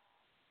method.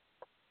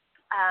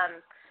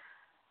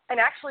 And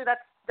actually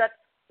that's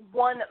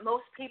one that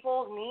most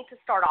people need to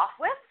start off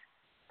with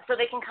so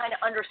they can kind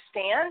of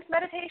understand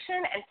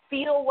meditation and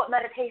feel what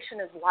meditation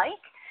is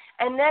like,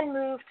 and then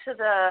move to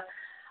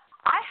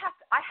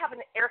I have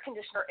an air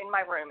conditioner in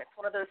my room. It's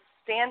one of those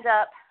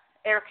stand-up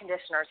air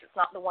conditioners. It's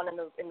not the one in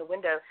the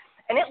window,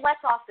 and it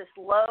lets off this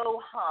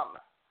low hum,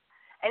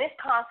 and it's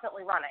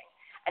constantly running.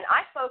 And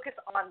I focus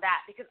on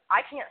that because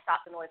I can't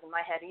stop the noise in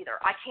my head either.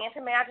 I can't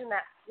imagine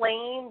that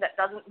flame that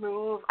doesn't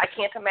move. I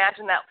can't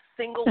imagine that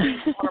single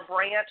leaf on a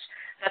branch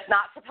that's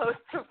not supposed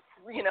to,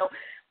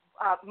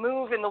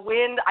 move in the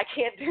wind. I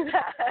can't do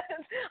that.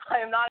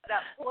 I am not at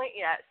that point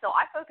yet. So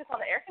I focus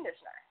on the air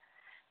conditioner,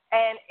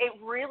 and it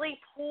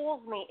really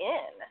pulls me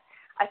in.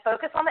 I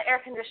focus on the air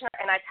conditioner,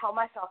 and I tell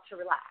myself to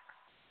relax.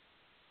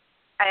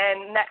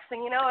 And next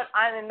thing you know,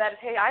 I'm in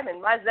meditation. I'm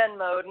in my Zen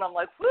mode, and I'm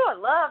like, whew, I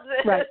love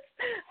this. Right.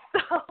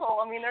 So,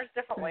 there's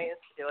different ways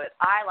to do it.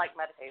 I like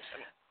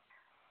meditation.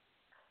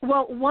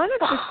 Well, one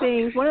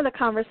of the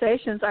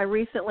conversations I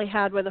recently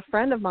had with a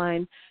friend of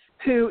mine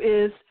who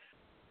is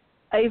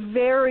a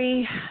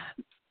very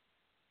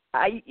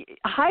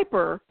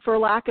hyper, for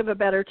lack of a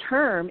better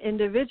term,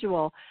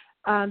 individual.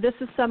 This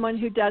is someone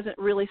who doesn't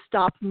really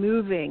stop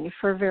moving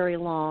for very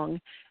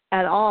long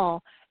at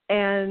all.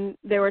 and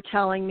they were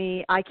telling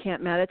me I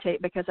can't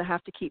meditate because I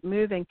have to keep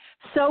moving.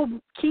 So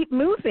keep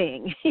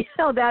moving.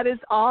 That is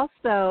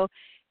also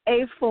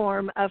a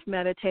form of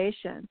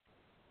meditation.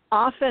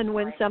 Often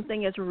when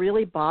something is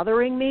really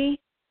bothering me,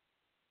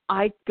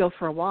 I go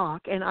for a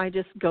walk, and I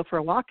just go for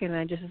a walk, and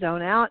I just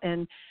zone out,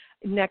 and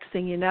next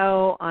thing you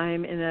know,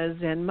 I'm in a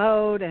Zen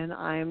mode, and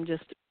I'm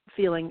just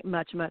feeling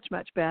much, much,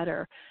 much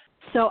better.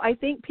 So I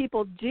think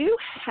people do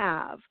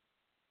have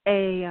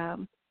a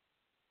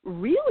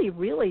really,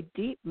 really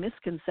deep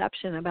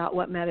misconception about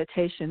what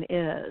meditation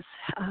is.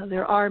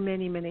 There are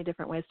many, many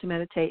different ways to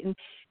meditate, and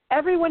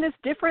everyone is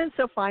different,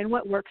 so find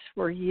what works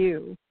for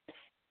you.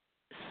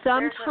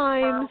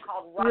 Sometimes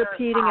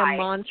repeating a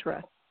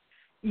mantra.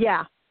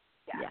 Yeah.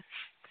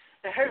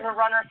 There's a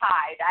runner's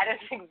high. That is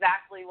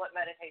exactly what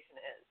meditation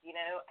is,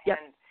 Yep.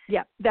 And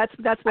yeah, that's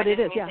what it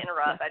is. I didn't mean to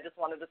interrupt. I just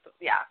wanted to.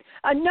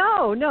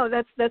 No,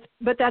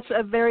 that's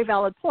a very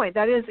valid point.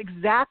 That is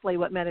exactly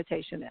what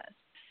meditation is,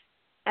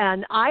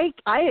 and I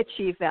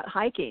achieve that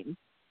hiking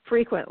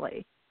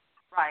frequently.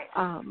 Right.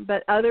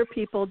 But other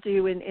people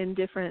do in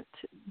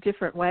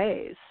different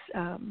ways.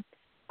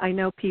 I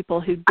know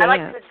people who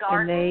dance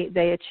and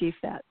they achieve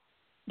that.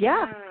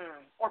 Yeah.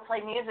 Or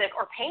play music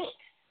or paint.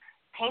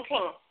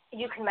 Painting.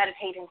 You can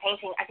meditate in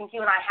painting. I think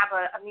you and I have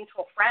a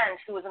mutual friend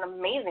who is an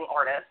amazing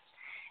artist.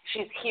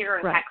 She's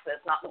here in Texas,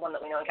 not the one that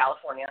we know in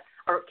California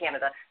or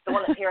Canada, the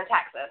one that's here in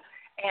Texas.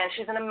 And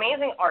she's an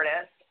amazing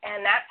artist,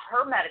 and that's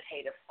her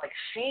meditative. Like,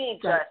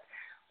 she just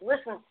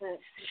listens to,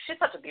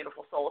 she's such a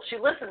beautiful soul. She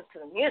listens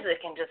to the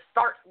music and just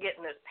starts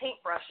getting those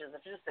paintbrushes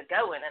and just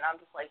going. And I'm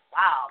just like,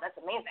 wow, that's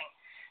amazing.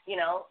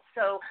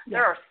 So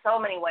there are so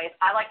many ways.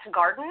 I like to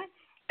garden,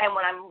 and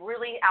when I'm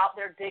really out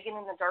there digging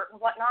in the dirt and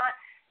whatnot,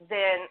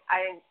 then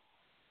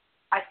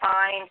I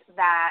find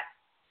that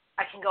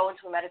I can go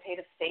into a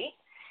meditative state.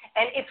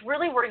 And it's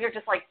really where you're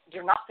just like,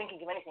 you're not thinking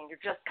of anything.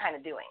 You're just kind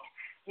of doing.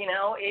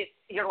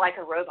 You're like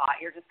a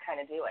robot. You're just kind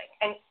of doing.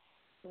 And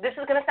this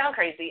is going to sound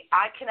crazy.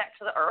 I connect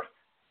to the earth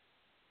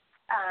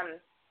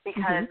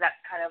because that's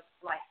kind of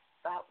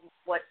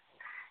what,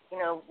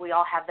 we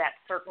all have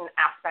that certain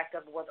aspect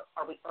of whether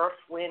are we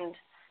earth, wind,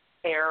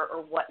 air,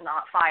 or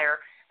whatnot, fire.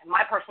 And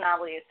my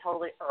personality is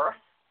totally earth.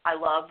 I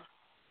love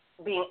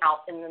being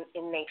out in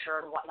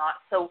nature and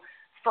whatnot. So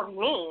for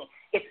me,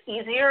 it's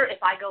easier if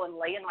I go and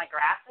lay in my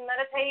grass and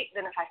meditate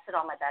than if I sit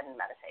on my bed and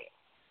meditate.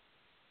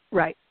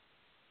 Right.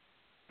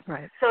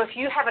 So if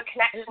you have a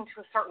connection to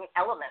a certain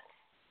element,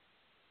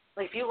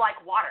 like if you like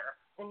water,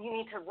 then you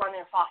need to run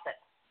your faucet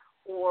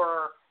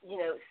or,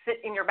 sit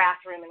in your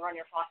bathroom and run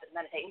your faucet and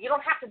meditate. And you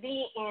don't have to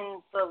be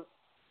in the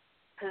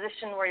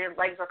position where your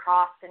legs are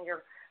crossed and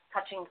you're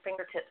touching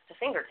fingertips to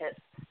fingertips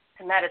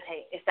to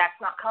meditate. If that's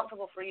not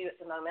comfortable for you at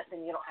the moment,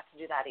 then you don't have to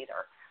do that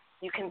either.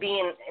 You can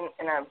be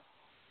in a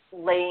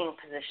laying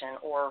position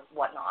or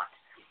whatnot.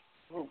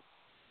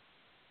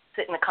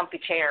 Sit in a comfy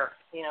chair,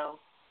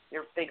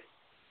 your big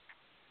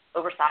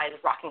oversized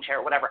rocking chair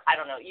or whatever. I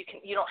don't know. You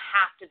don't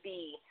have to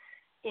be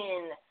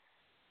in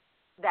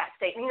that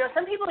state.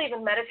 Some people even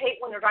meditate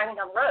when they're driving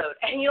down the road,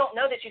 and you don't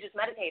know that you just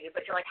meditated,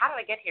 but you're like, how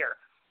did I get here?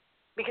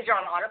 Because you're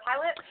on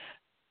autopilot.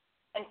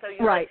 And so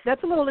you're right.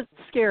 That's a little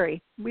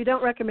scary. We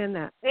don't recommend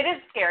that. It is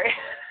scary.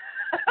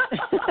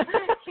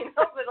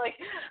 But like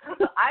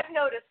I've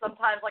noticed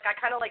sometimes, like I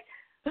kind of like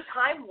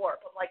time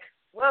warp. I'm like,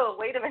 whoa,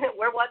 wait a minute,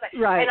 where was I?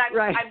 Right. And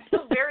I'm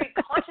still very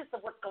conscious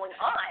of what's going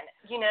on,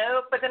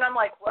 But then I'm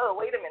like, whoa,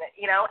 wait a minute,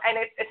 And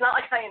it's not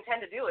like I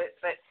intend to do it,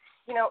 but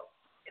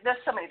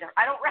there's so many different.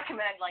 I don't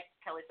recommend, like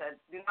Kelly said,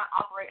 do not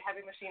operate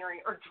heavy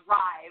machinery or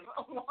drive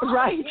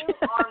while you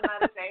are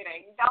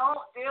meditating.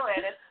 Don't do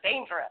it. It's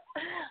dangerous.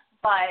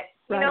 But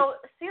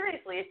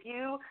seriously, if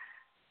you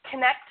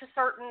connect to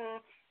certain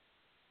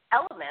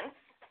elements,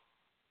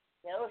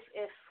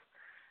 if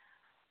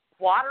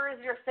water is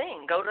your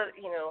thing, go to,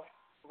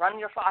 run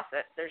your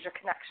faucet. There's your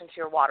connection to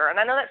your water. And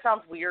I know that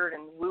sounds weird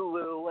and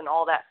woo-woo and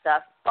all that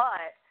stuff, but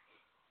I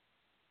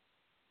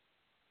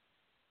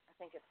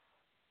think it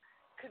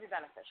could be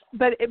beneficial.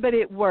 But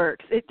it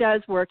works. It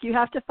does work. You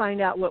have to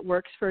find out what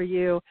works for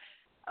you.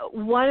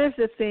 One of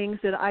the things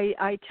that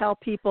I tell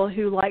people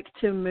who like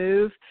to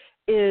move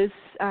is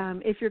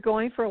if you're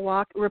going for a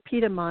walk,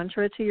 repeat a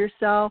mantra to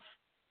yourself.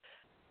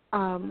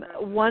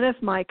 One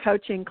of my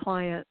coaching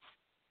clients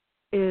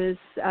is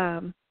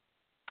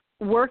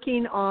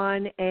working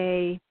on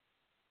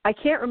I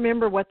can't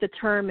remember what the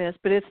term is,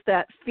 but it's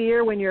that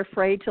fear when you're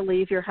afraid to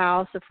leave your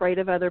house, afraid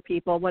of other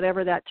people,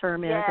 whatever that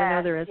term is. I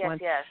know there is one.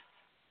 Yes.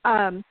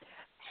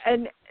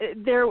 And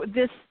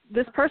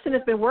this person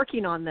has been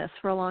working on this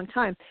for a long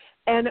time.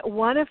 And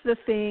one of the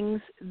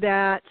things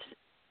that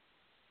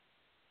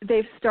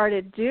they've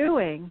started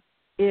doing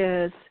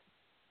is,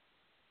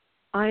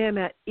 I am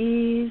at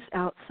ease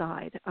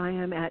outside. I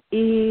am at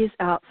ease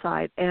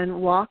outside,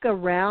 and walk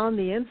around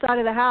the inside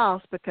of the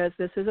house, because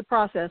this is a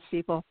process,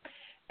 people,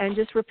 and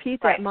just repeat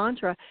that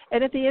mantra.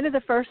 And at the end of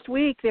the first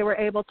week, they were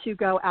able to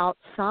go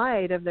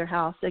outside of their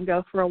house and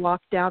go for a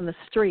walk down the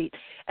street.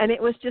 And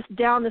it was just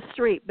down the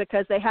street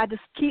because they had to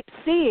keep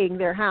seeing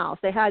their house.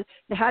 They had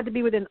to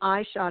be within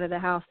eye shot of the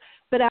house.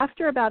 But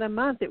after about a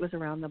month, it was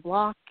around the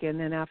block. And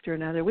then after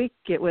another week,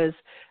 it was,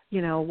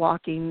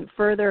 walking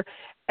further.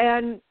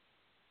 And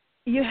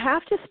you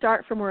have to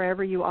start from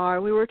wherever you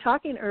are. We were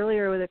talking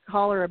earlier with a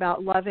caller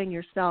about loving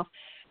yourself.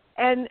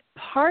 And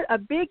a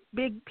big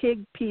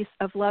piece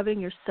of loving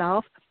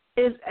yourself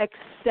is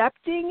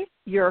accepting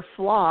your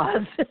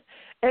flaws,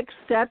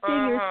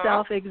 accepting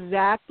yourself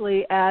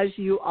exactly as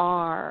you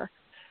are.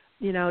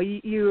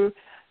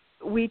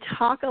 We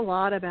talk a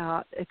lot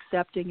about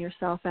accepting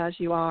yourself as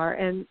you are,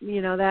 and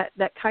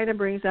that kind of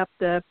brings up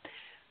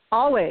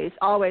always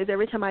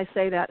every time I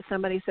say that,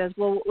 somebody says,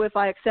 well, if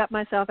I accept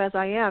myself as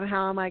I am,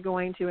 how am I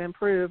going to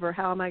improve, or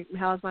how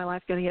is my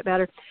life going to get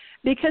better?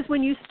 Because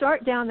when you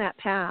start down that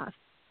path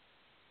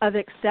of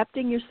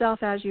accepting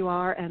yourself as you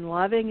are and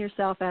loving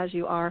yourself as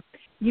you are,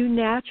 you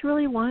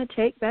naturally want to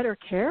take better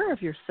care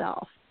of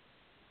yourself.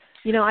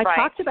 I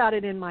talked about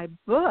it in my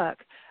book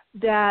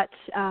that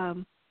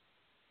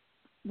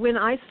when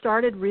I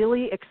started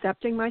really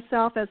accepting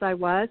myself as I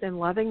was and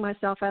loving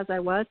myself as I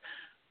was,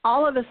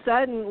 all of a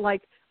sudden,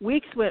 like,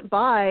 weeks went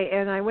by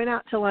and I went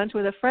out to lunch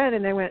with a friend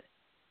and they went,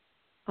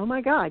 oh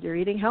my God, you're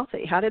eating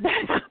healthy. How did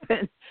that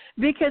happen?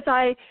 Because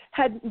I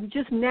had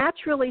just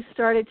naturally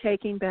started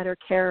taking better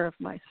care of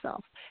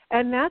myself.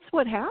 And that's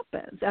what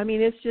happens. I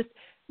mean, it's just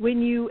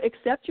when you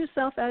accept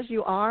yourself as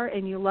you are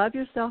and you love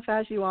yourself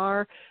as you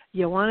are,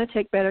 you want to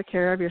take better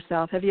care of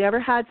yourself. Have you ever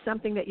had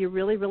something that you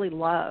really, really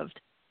loved?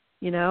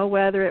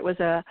 Whether it was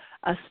a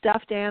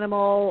stuffed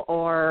animal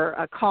or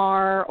a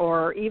car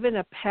or even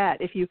a pet.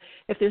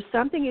 If there's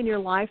something in your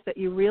life that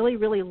you really,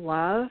 really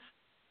love,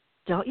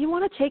 don't you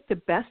want to take the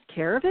best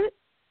care of it?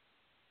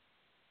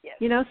 Yes.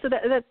 So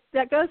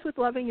that goes with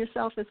loving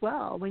yourself as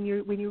well. When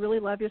you really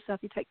love yourself,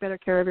 you take better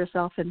care of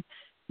yourself. And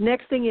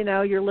next thing you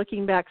know, you're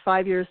looking back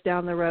 5 years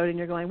down the road and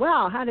you're going,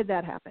 wow, how did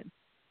that happen?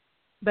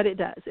 But it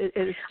does.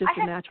 It's just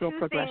a natural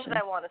progression. I have 2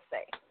 things I want to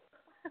say.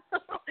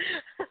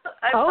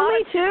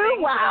 Only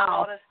 2?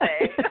 Wow. I want to say.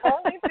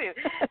 Only 2.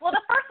 Well,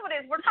 the first one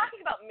is we're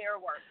talking about mirror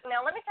work.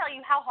 Now, let me tell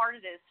you how hard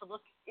it is to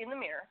look in the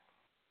mirror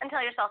and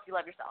tell yourself you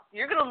love yourself.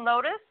 You're going to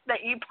notice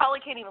that you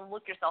probably can't even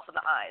look yourself in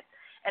the eyes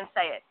and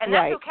say it. And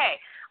that's okay.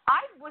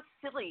 I was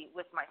silly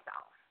with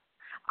myself.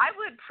 I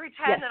would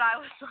pretend that I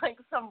was like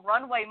some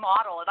runway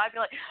model, and I'd be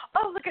like,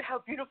 oh, look at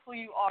how beautiful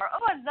you are.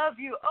 Oh, I love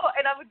you. Oh,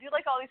 and I would do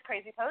like all these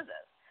crazy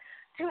poses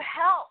to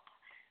help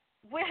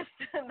with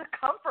the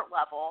comfort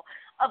level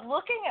of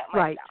looking at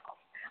myself.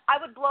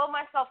 I would blow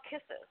myself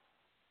kisses.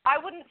 I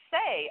wouldn't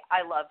say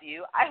I love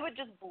you. I would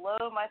just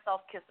blow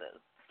myself kisses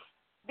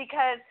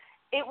because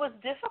it was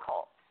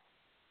difficult.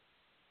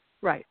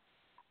 Right.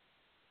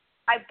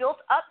 I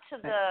built up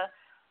to the,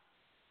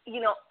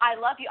 I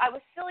love you. I was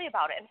silly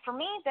about it. And for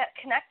me, that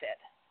connected.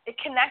 It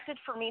connected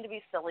for me to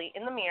be silly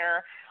in the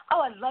mirror.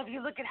 Oh, I love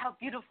you. Look at how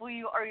beautiful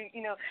you are.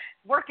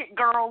 Work it,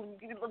 girl.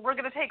 We're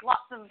going to take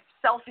lots of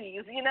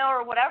selfies,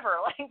 or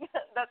whatever. Like,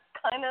 that's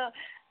kind of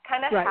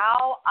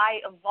how I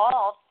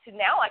evolved to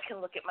now I can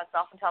look at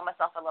myself and tell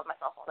myself I love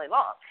myself all day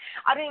long.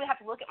 I don't even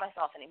have to look at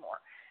myself anymore.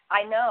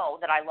 I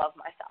know that I love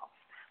myself.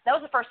 That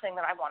was the first thing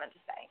that I wanted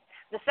to say.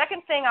 The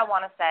second thing I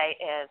want to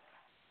say is,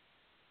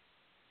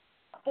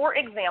 for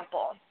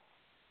example,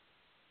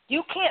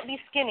 you can't be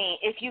skinny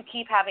if you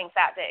keep having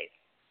fat days.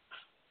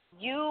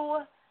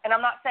 And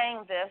I'm not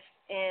saying this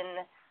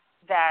in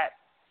that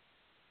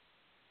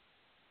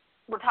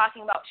we're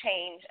talking about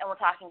change and we're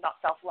talking about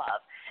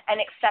self-love and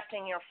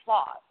accepting your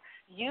flaws.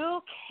 You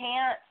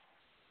can't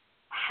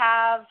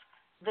have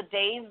the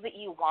days that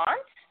you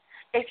want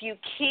if you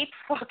keep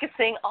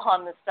focusing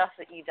on the stuff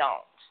that you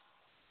don't.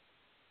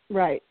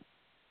 Right.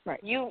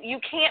 You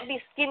can't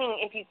be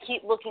skinny if you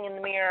keep looking in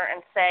the mirror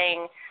and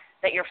saying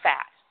that you're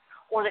fat,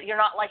 or that you're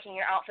not liking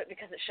your outfit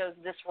because it shows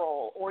this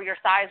roll, or your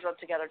thighs rub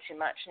together too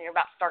much and you're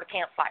about to start a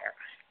campfire.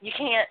 You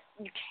can't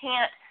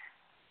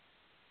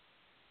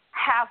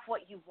have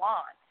what you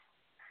want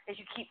if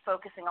you keep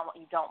focusing on what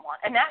you don't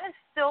want. And that is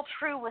still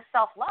true with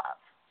self-love.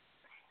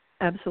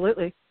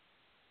 Absolutely.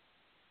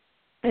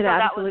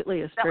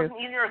 Absolutely is true. That was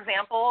an easier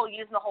example,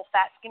 using the whole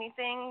fat, skinny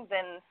thing,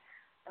 and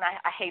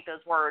I hate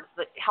those words,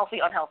 but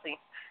healthy,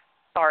 unhealthy.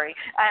 Sorry.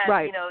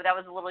 And, that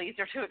was a little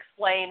easier to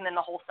explain than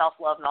the whole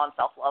self-love,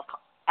 non-self-love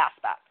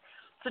aspect.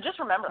 So just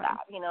remember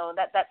that,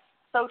 that's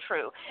so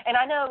true. And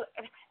I know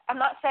I'm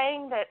not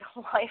saying that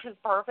life is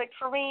perfect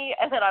for me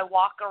and that I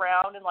walk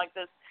around in like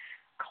this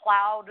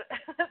cloud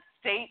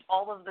state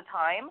all of the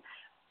time.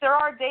 There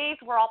are days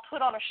where I'll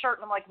put on a shirt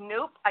and I'm like,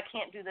 nope, I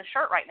can't do this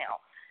shirt right now.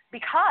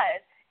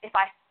 Because if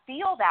I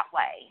feel that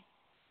way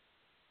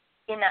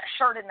in that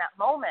shirt in that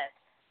moment,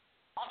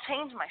 I'll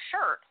change my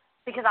shirt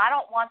because I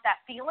don't want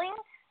that feeling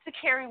to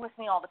carry with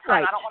me all the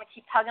time. Right. I don't want to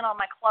keep tugging on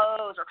my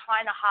clothes or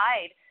trying to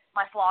hide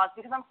my flaws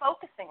because I'm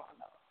focusing on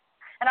those.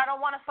 And I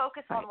don't want to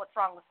focus on what's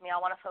wrong with me. I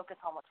want to focus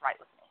on what's right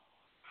with me.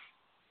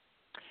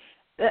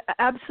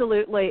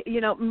 Absolutely.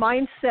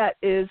 Mindset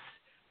is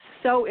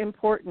so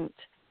important,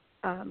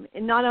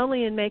 not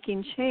only in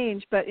making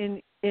change, but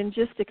in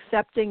just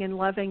accepting and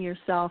loving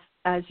yourself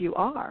as you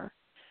are.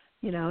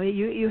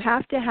 You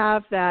have to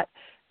have that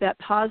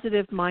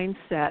positive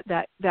mindset,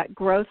 that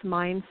growth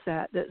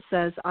mindset that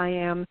says, I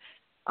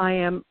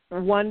am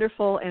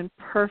wonderful and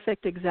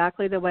perfect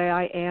exactly the way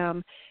I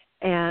am,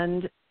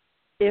 and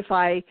if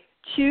I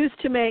choose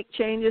to make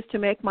changes to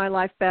make my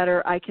life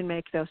better, I can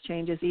make those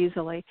changes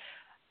easily.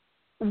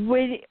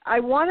 I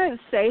want to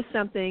say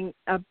something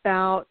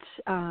about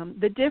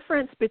the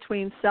difference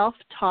between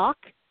self-talk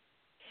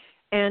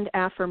and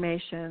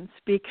affirmations,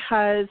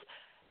 because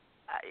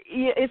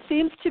it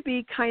seems to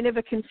be kind of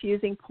a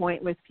confusing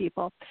point with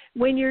people.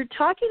 When you're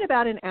talking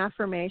about an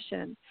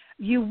affirmation,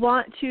 you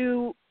want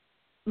to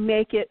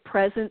make it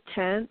present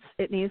tense.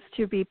 It needs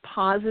to be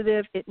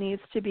positive. It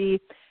needs to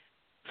be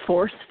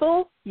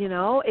forceful.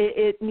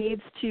 It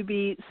needs to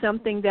be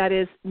something that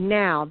is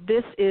now.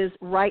 This is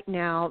right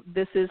now.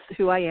 This is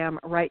who I am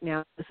right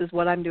now. This is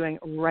what I'm doing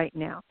right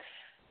now.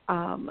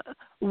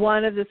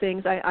 One of the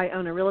things, I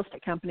own a real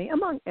estate company,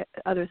 among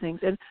other things,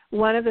 and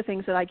one of the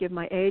things that I give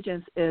my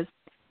agents is,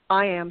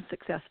 I am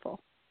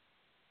successful.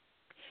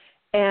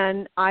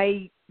 And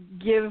I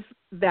give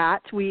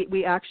that.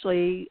 We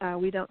actually,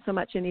 we don't so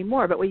much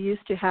anymore, but we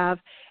used to have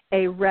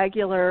a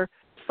regular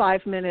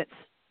 5 minutes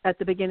at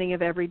the beginning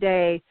of every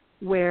day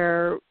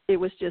where it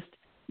was just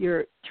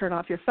turn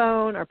off your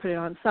phone or put it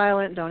on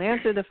silent, don't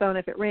answer the phone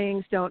if it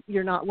rings,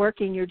 you're not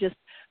working, you're just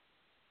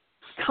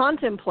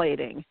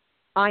contemplating,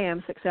 I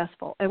am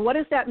successful. And what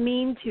does that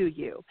mean to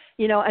you?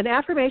 An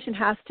affirmation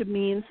has to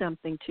mean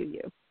something to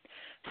you.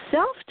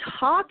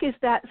 Self-talk is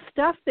that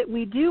stuff that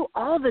we do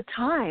all the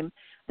time,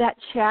 that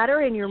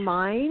chatter in your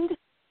mind,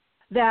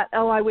 that,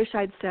 oh, I wish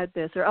I'd said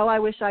this, or, oh, I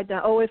wish I'd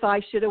done, oh, if I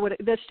shoulda, woulda,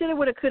 that shoulda,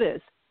 woulda,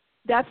 couldas.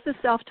 That's the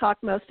self-talk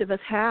most of us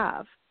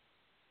have.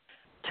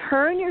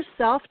 Turn your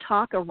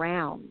self-talk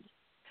around.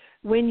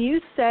 When you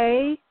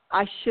say,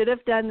 I should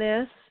have done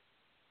this,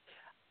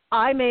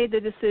 I made the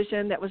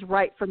decision that was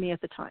right for me at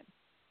the time.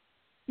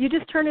 You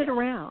just turn it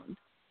around.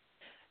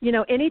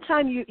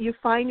 Anytime you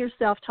find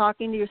yourself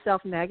talking to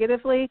yourself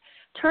negatively,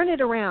 turn it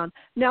around.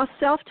 Now,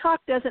 self-talk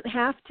doesn't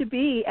have to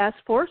be as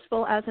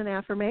forceful as an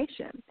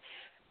affirmation,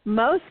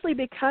 mostly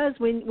because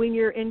when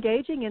you're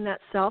engaging in that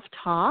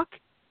self-talk,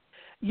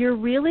 you're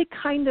really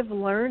kind of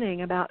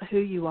learning about who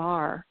you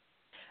are.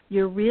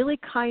 You're really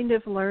kind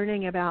of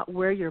learning about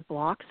where your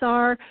blocks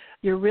are.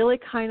 You're really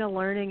kind of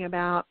learning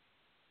about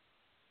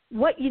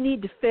what you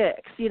need to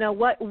fix,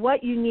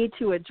 what you need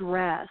to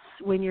address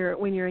when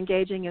you're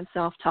engaging in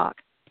self-talk.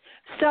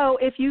 So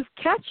if you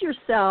catch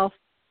yourself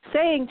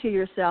saying to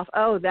yourself,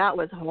 oh, that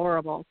was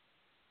horrible,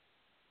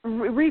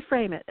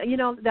 reframe it.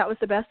 That was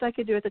the best I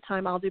could do at the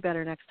time. I'll do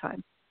better next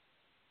time.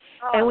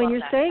 Oh, and when you're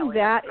saying Kellie.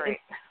 that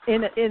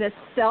in a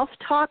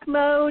self-talk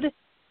mode,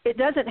 it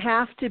doesn't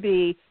have to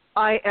be,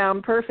 I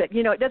am perfect.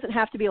 It doesn't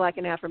have to be like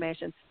an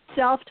affirmation.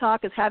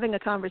 Self-talk is having a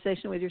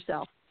conversation with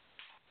yourself.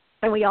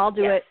 And we all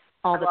do it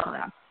all the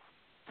time.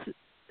 That.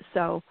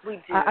 So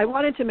I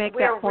wanted to make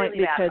that point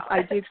really because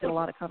I do get a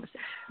lot of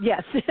conversations.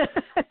 Yes.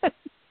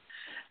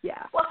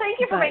 Yeah. Well, thank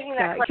you for making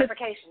that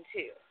clarification,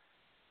 too.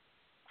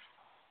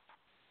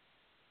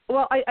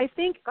 Well, I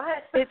think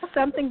it's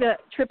something that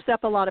trips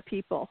up a lot of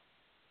people.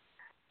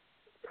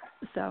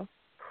 So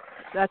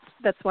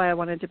that's why I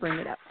wanted to bring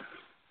it up.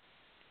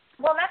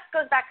 Well, that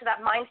goes back to that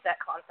mindset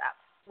concept.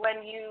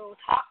 When you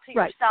talk to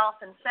yourself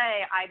and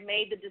say, I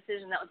made the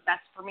decision that was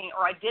best for me,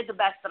 or I did the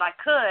best that I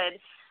could,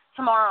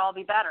 tomorrow I'll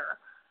be better,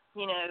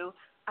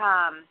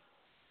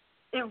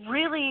 it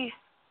really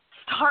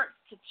starts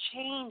to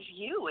change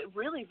you. It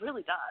really,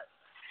 really does.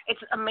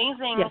 It's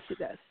amazing. Yes, it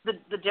does.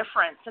 The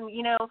difference. And,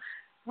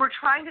 we're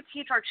trying to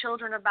teach our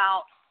children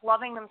about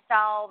loving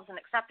themselves and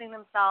accepting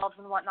themselves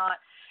and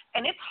whatnot.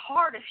 And it's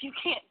hard if you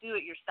can't do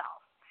it yourself.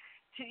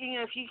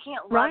 If you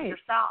can't love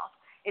yourself,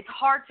 it's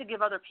hard to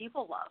give other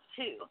people love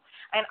too.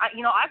 And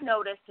I've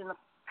noticed in the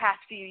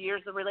past few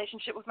years the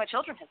relationship with my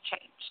children has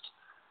changed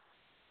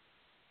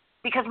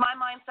because my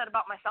mindset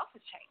about myself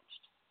has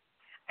changed.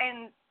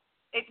 And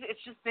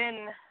it's just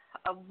been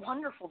a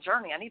wonderful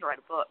journey. I need to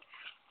write a book.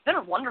 It's been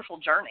a wonderful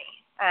journey,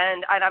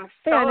 and I'm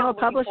so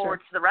looking forward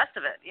to the rest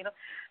of it.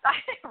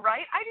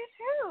 Right? I do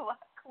too.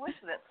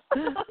 Coincidence.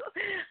 And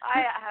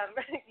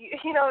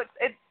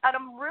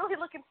I'm really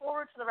looking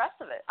forward to the rest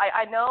of it.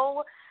 I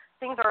know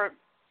things are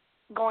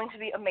going to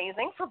be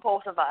amazing for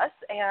both of us,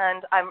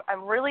 and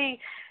I'm really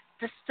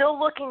just still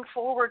looking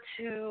forward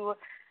to.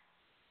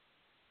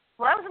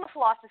 When I was in a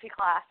philosophy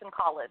class in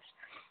college,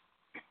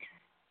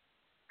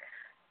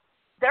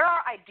 there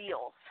are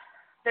ideals.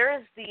 There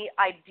is the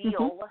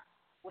ideal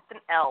with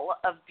an L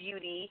of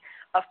beauty,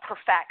 of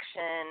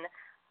perfection,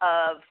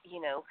 of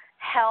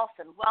health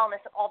and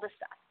wellness and all this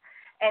stuff.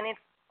 And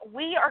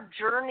we are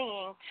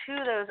journeying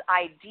to those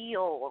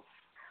ideals.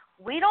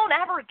 We don't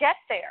ever get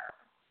there,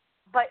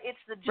 but it's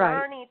the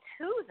journey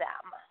to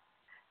them,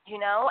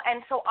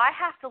 And so I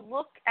have to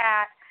look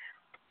at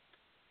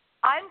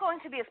I'm going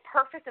to be as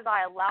perfect as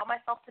I allow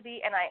myself to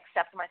be and I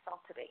accept myself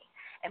to be.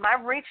 Am I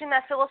reaching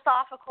that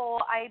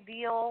philosophical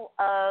ideal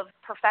of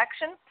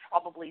perfection?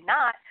 Probably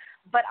not,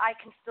 but I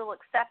can still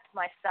accept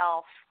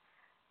myself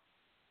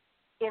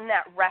in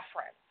that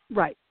reference.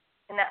 Right.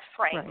 In that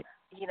frame, right.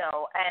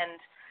 And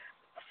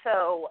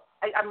so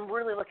I'm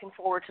really looking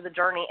forward to the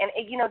journey. And,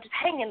 just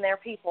hang in there,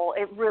 people.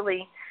 It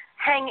really,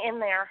 hang in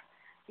there.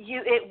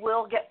 It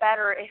will get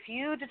better. If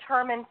you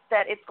determine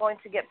that it's going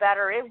to get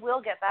better, it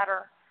will get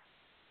better.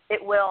 It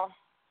will.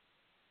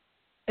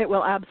 It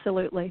will,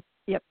 absolutely.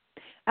 Yep,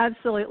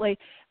 absolutely.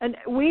 And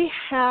we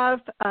have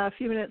a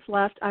few minutes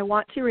left. I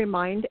want to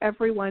remind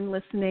everyone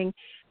listening,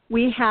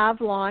 we have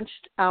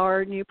launched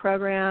our new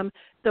program.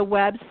 The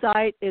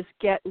website is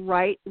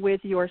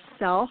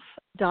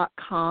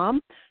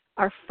getrightwithyourself.com.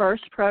 Our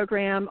first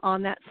program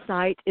on that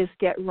site is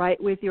Get Right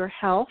With Your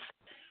Health.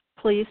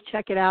 Please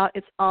check it out.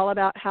 It's all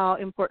about how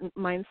important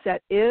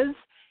mindset is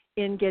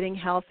in getting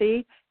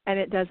healthy. And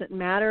it doesn't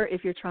matter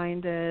if you're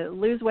trying to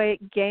lose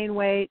weight, gain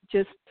weight,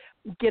 just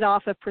get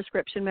off of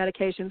prescription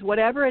medications.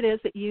 Whatever it is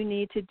that you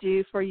need to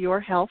do for your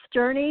health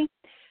journey,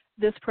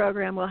 this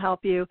program will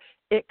help you.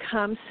 It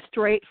comes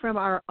straight from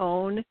our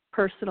own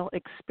personal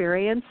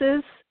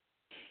experiences,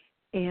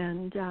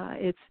 and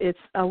it's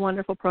a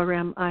wonderful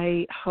program.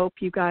 I hope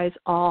you guys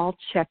all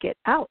check it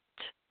out.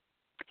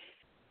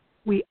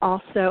 We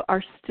also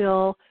are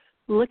still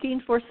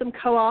looking for some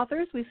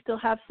co-authors. We still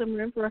have some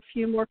room for a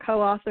few more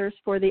co-authors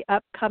for the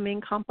upcoming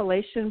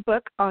compilation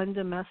book on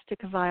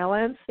domestic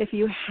violence. If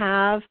you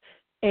have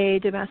a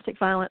domestic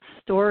violence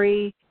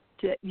story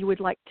that you would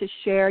like to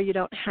share, you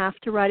don't have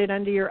to write it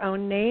under your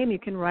own name. You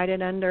can write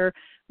it under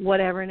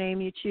whatever name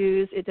you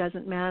choose. It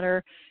doesn't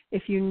matter.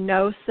 If you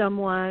know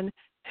someone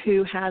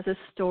who has a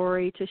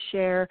story to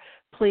share,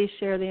 please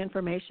share the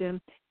information.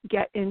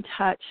 Get in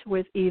touch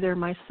with either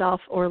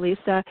myself or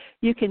Lisa.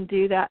 You can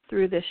do that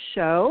through this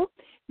show.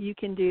 You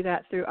can do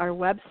that through our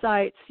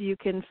websites. You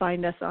can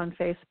find us on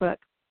Facebook.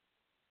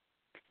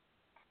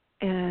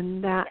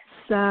 And that's,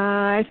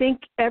 I think,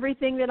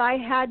 everything that I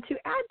had to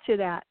add to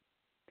that.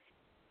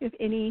 You have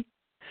any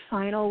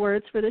final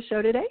words for the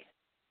show today?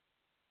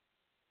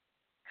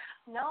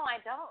 No, I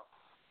don't.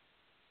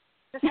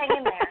 Just hang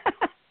in there.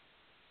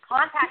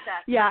 Contact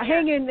us. Yeah,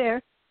 hang in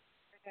there.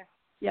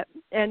 Yep.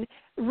 And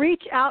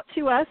reach out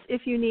to us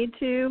if you need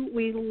to.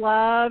 We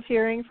love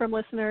hearing from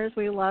listeners.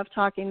 We love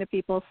talking to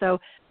people, so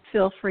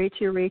feel free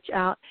to reach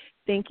out.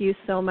 Thank you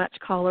so much,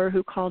 caller,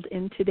 who called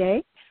in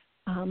today.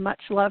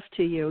 Much love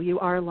to you. You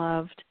are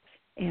loved.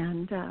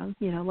 And,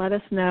 let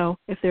us know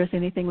if there's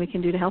anything we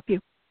can do to help you.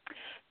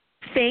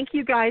 Thank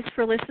you guys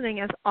for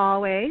listening as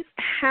always.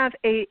 Have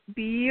a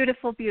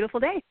beautiful, beautiful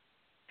day.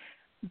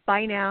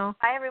 Bye now.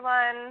 Bye,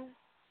 everyone.